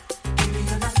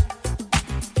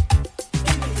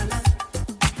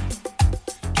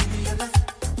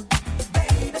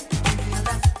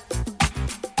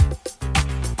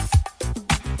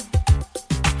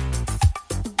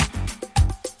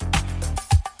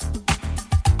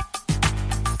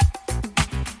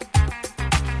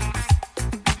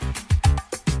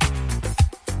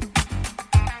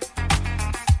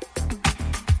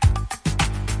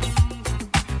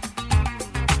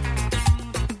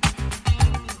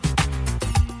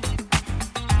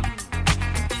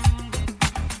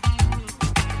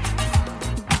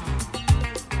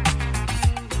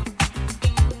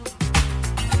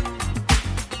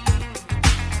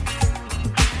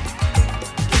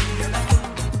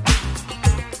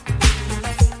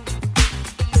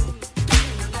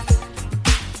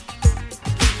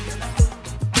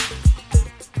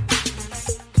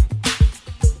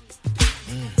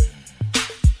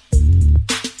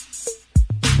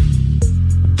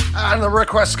 And the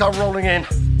requests come rolling in.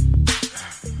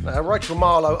 Now, Rachel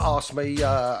Marlowe asked me,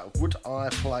 would I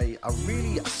play a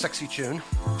really sexy tune?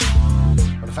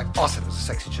 And in fact, I said it was a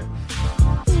sexy tune.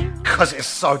 Because it's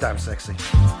so damn sexy.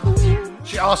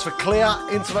 She asked for Clear,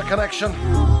 Intimate Connection.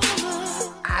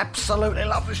 Absolutely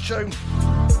love this tune.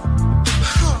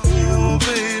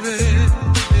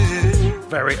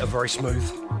 Very, very smooth.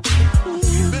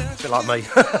 A bit like me.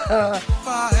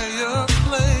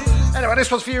 Anyway,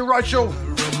 this one's for you, Rachel.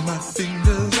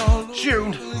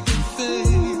 June.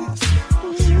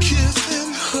 Kiss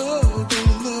and hug, a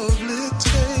lovely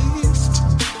taste.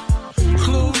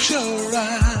 Close your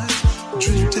eyes,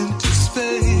 drift into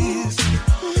space.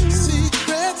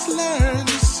 Secrets learned,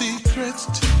 secrets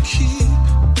to keep.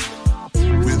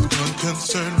 With one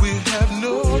concern, we have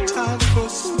no time for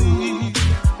sleep.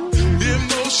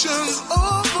 Emotions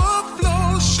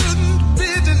overflow, shouldn't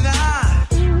be denied.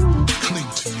 Cling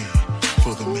to me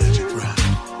for the magic ride.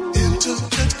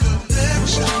 Intimate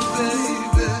connection,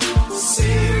 baby.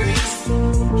 Serious.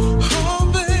 Oh,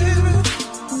 baby.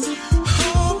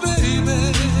 Oh, baby.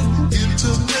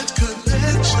 Intimate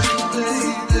connection,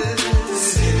 baby.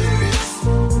 Serious.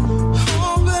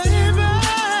 Oh, baby.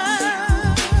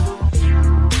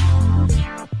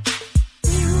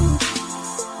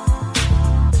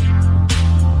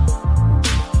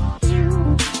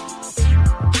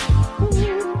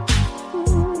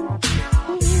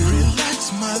 Relax,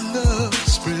 my love.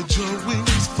 Spread your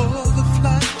wings for the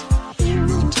flight.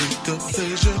 We'll take a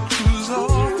pleasure cruise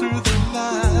all through the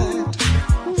night.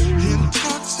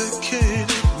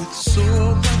 Intoxicated with so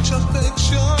much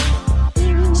affection.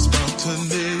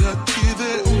 Spontaneity,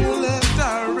 the only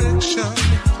direction.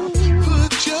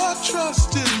 Put your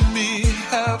trust in me,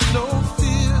 have no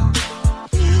fear.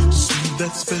 Soon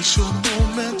that special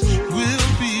moment will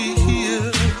be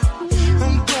here.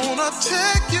 I'm gonna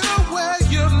take you where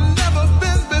you've never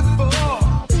been before.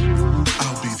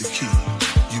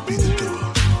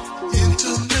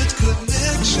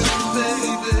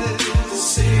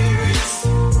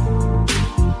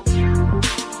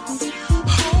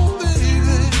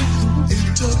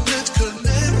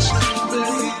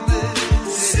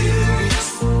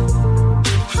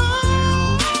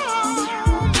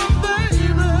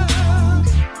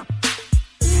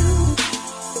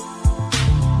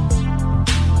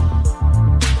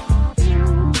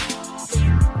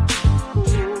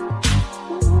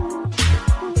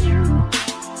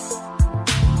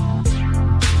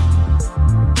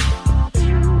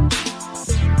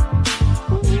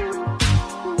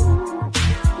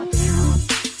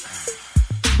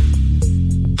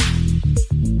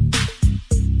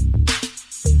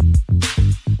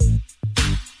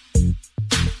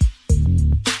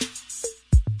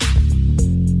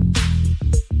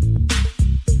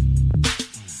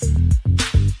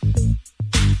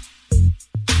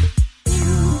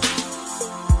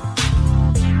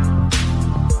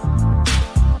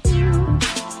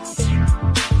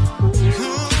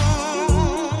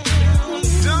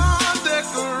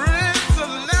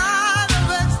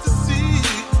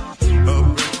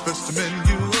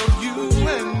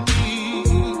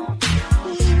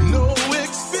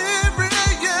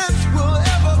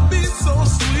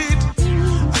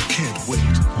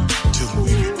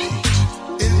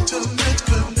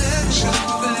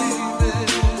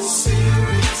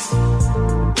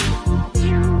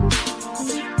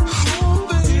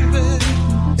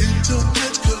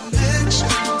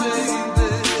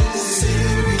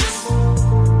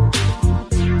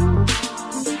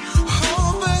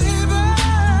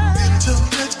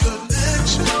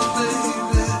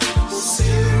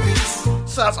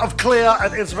 clear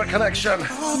and intimate connection.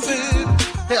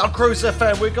 Here on Cruise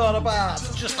FM, we've got about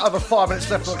just over 5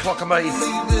 minutes left on the clock of me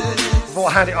before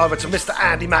I hand it over to Mr.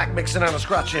 Andy Mack mixing and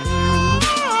scratching.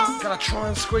 Gonna try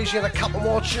and squeeze you in a couple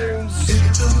more tunes.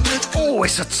 Oh,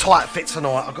 it's a tight fit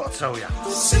tonight, I've got to tell you.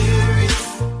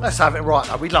 Let's have it right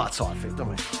though, we like a tight fit, don't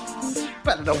we?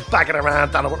 Better than bagging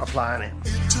around, don't know what to play in it.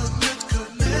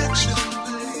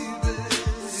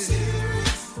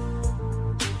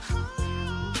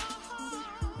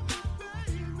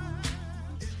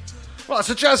 Right,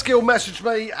 so Jazz Gill messaged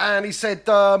me and he said,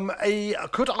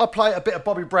 could I play a bit of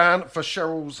Bobby Brown for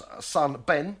Cheryl's son,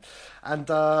 Ben?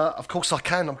 And of course I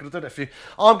can, I'm going to do that for you.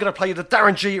 I'm going to play you the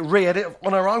Darren G re-edit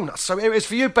on her own. So here it is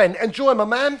for you, Ben. Enjoy, my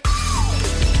man.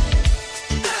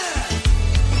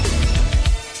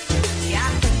 Yeah,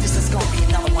 I think this is gonna be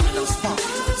another one of those funk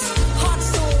ones. Hot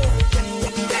soul,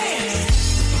 dance.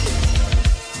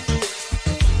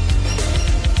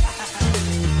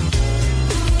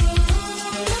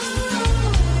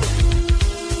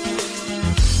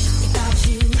 Without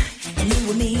you and you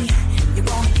and me, you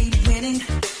won't be winning.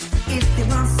 If you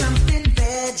want something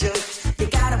better, you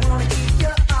gotta wanna give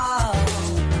your all.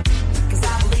 'Cause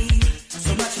I believe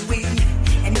so much in we,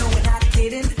 and no, we're not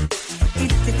kidding.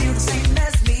 If you feel the same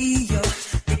as me, you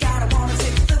gotta wanna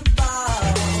take the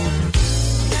ball.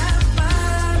 Gotta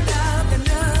find out that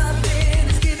nothing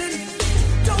is given.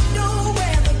 Don't know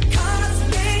where the cards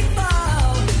may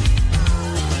fall.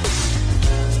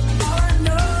 All I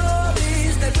know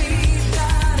is that we've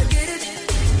gotta get it.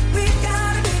 We've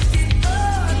gotta make it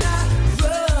on our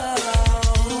road.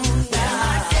 Now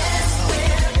I guess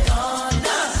we're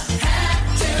gonna have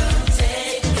to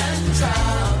take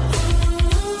control.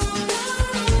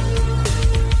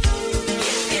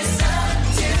 If it's up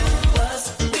to us,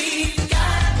 we've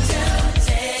got to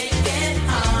take it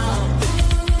home.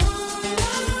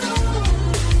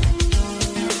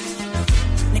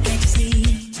 Now can't you see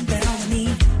that all we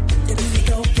need to do is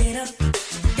go get up?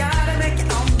 Gotta make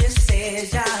your own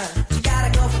decision. You gotta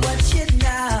go for what you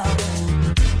know.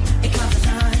 It comes a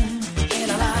time in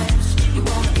our lives you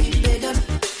wanna be bigger.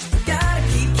 Gotta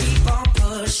keep on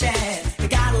pushing. You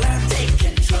gotta learn to take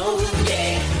control,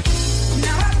 yeah.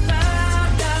 Now I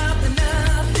found out that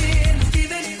nothing is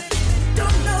given.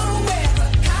 Don't know where the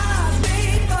cards may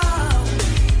fall.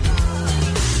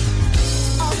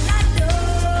 All I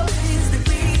know is that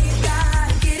we've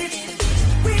gotta get it.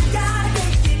 We've gotta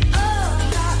make it on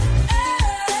our own.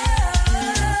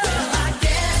 Well, I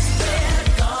guess we're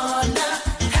gonna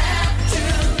have to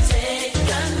take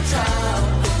control.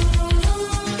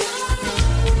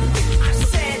 I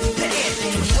said take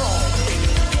control.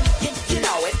 You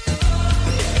know it.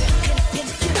 You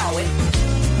know it.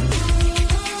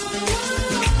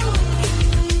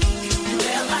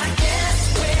 Well, I guess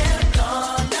we're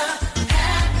gonna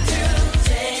have to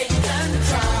take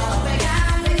control.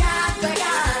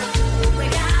 We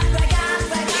got.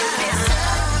 If it's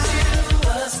up to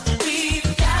us, we've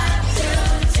got to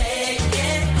take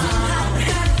it home.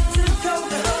 Have to go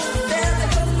to there that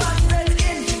goes my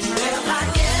president. Well, I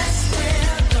guess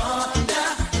we're gonna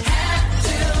have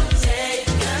to take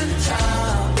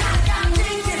control. Got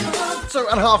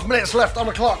 2.5 minutes left on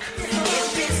the clock.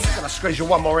 Gonna squeeze you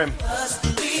one more in.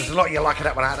 There's a lot of you liking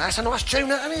that one out. That's a nice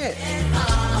tune, isn't it?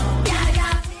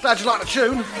 Glad you like the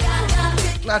tune.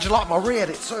 Glad you like my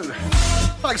re-edit too.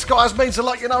 Thanks, guys. Means a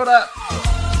lot, you know that.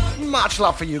 Much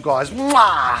love for you guys.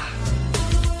 Mwah!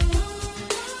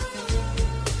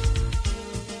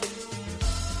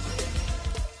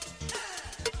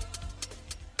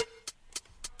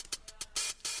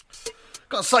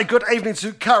 Got to say good evening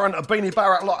to Karen Beanie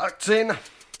Barrett locked in.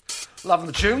 Loving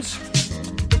the tunes.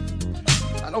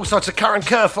 And also to Karen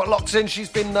Kerfoot locked in. She's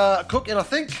been cooking, I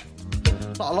think.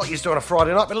 Not a lot you're doing on a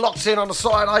Friday night. Been locked in on the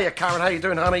side. Hiya, Karen. How you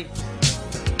doing, honey?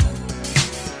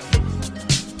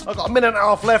 I've got a minute and a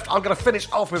half left. I'm going to finish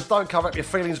off with Don't Cover Up Your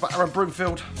Feelings by Aaron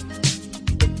Broomfield.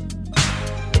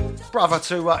 Brother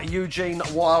to Eugene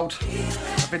Wilde.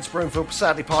 Vince Broomfield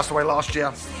sadly passed away last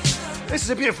year. This is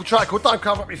a beautiful track called Don't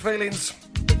Cover Up Your Feelings.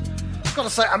 I've got to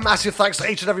say a massive thanks to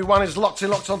each and every one who's locked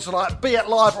on tonight, be it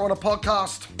live or on a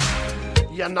podcast.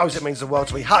 Yeah, knows it means the world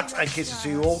to me. Hugs and kisses to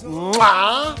you all.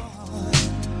 Mwah!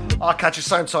 I'll catch you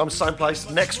same time, same place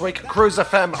next week. Cruise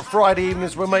FM, Friday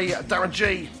evenings with me, Darren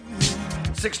G.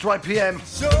 6 to 8 p.m.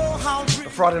 The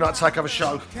Friday night takeover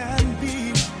show.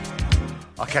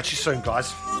 I'll catch you soon,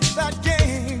 guys.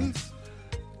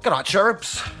 Good night,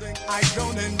 cherubs. I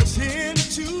don't intend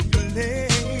to play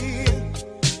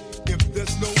if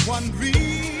there's no one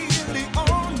really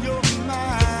on your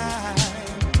mind.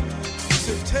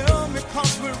 So tell me,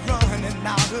 'cause we're running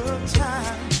out of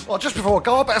time. Well, just before I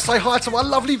go, I better say hi to my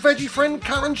lovely veggie friend,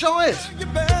 Karen Giant.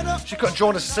 She couldn't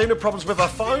join us this evening, problems with her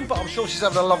phone, but I'm sure she's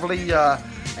having a lovely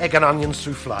egg and onion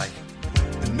souffle.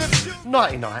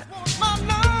 Nighty night. My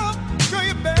love, girl,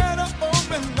 you better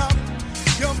open up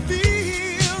your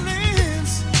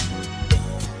feelings.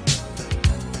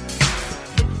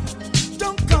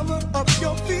 Don't cover up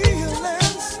your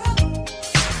feelings.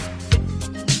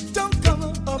 Don't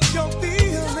cover up your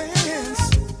feelings.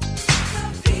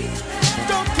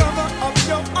 Don't cover up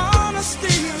your honesty,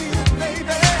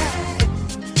 baby.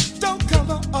 Don't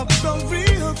cover up the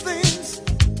real things.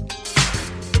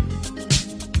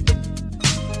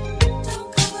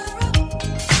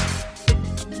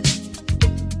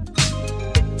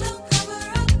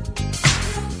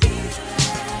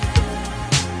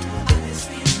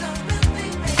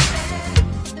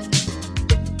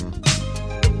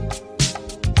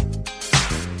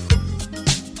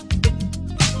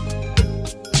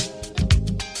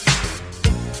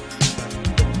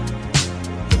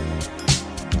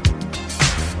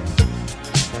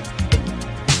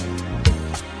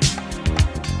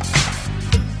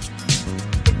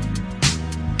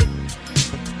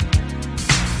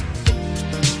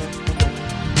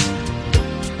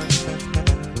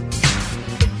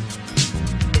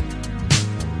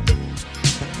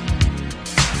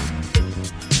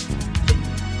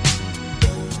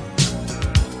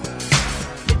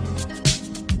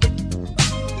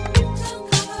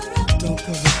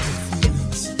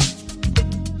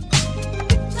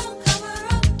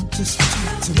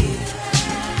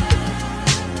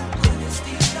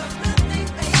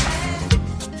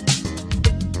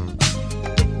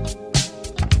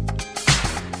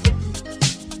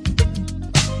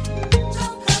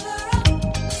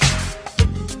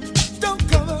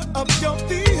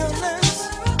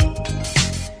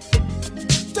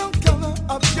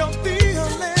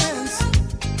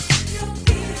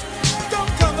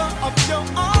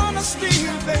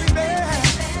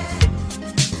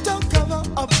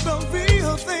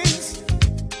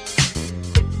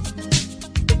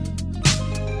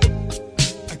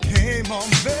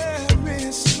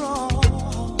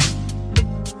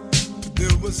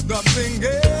 Nothing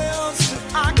else that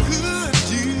I could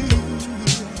do.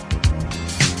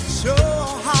 Show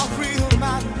how real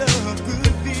my love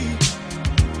could be.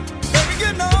 Baby,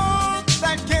 you know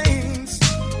that game's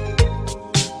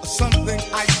something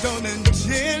I don't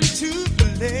intend to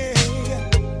play.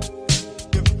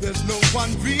 If there's no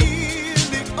one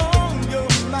really on your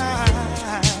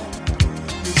mind,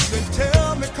 you should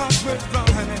tell me 'cause we're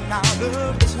running out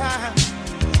of time.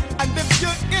 And if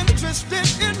you're interested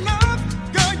in love,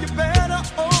 girl, you better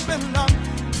open up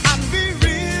and be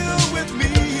real with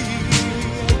me.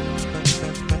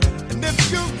 And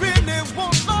if you really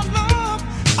want my love,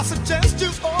 I suggest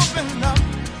you open up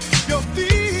your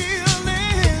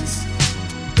feelings.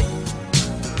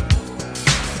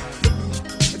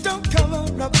 Don't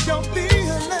cover up your feelings.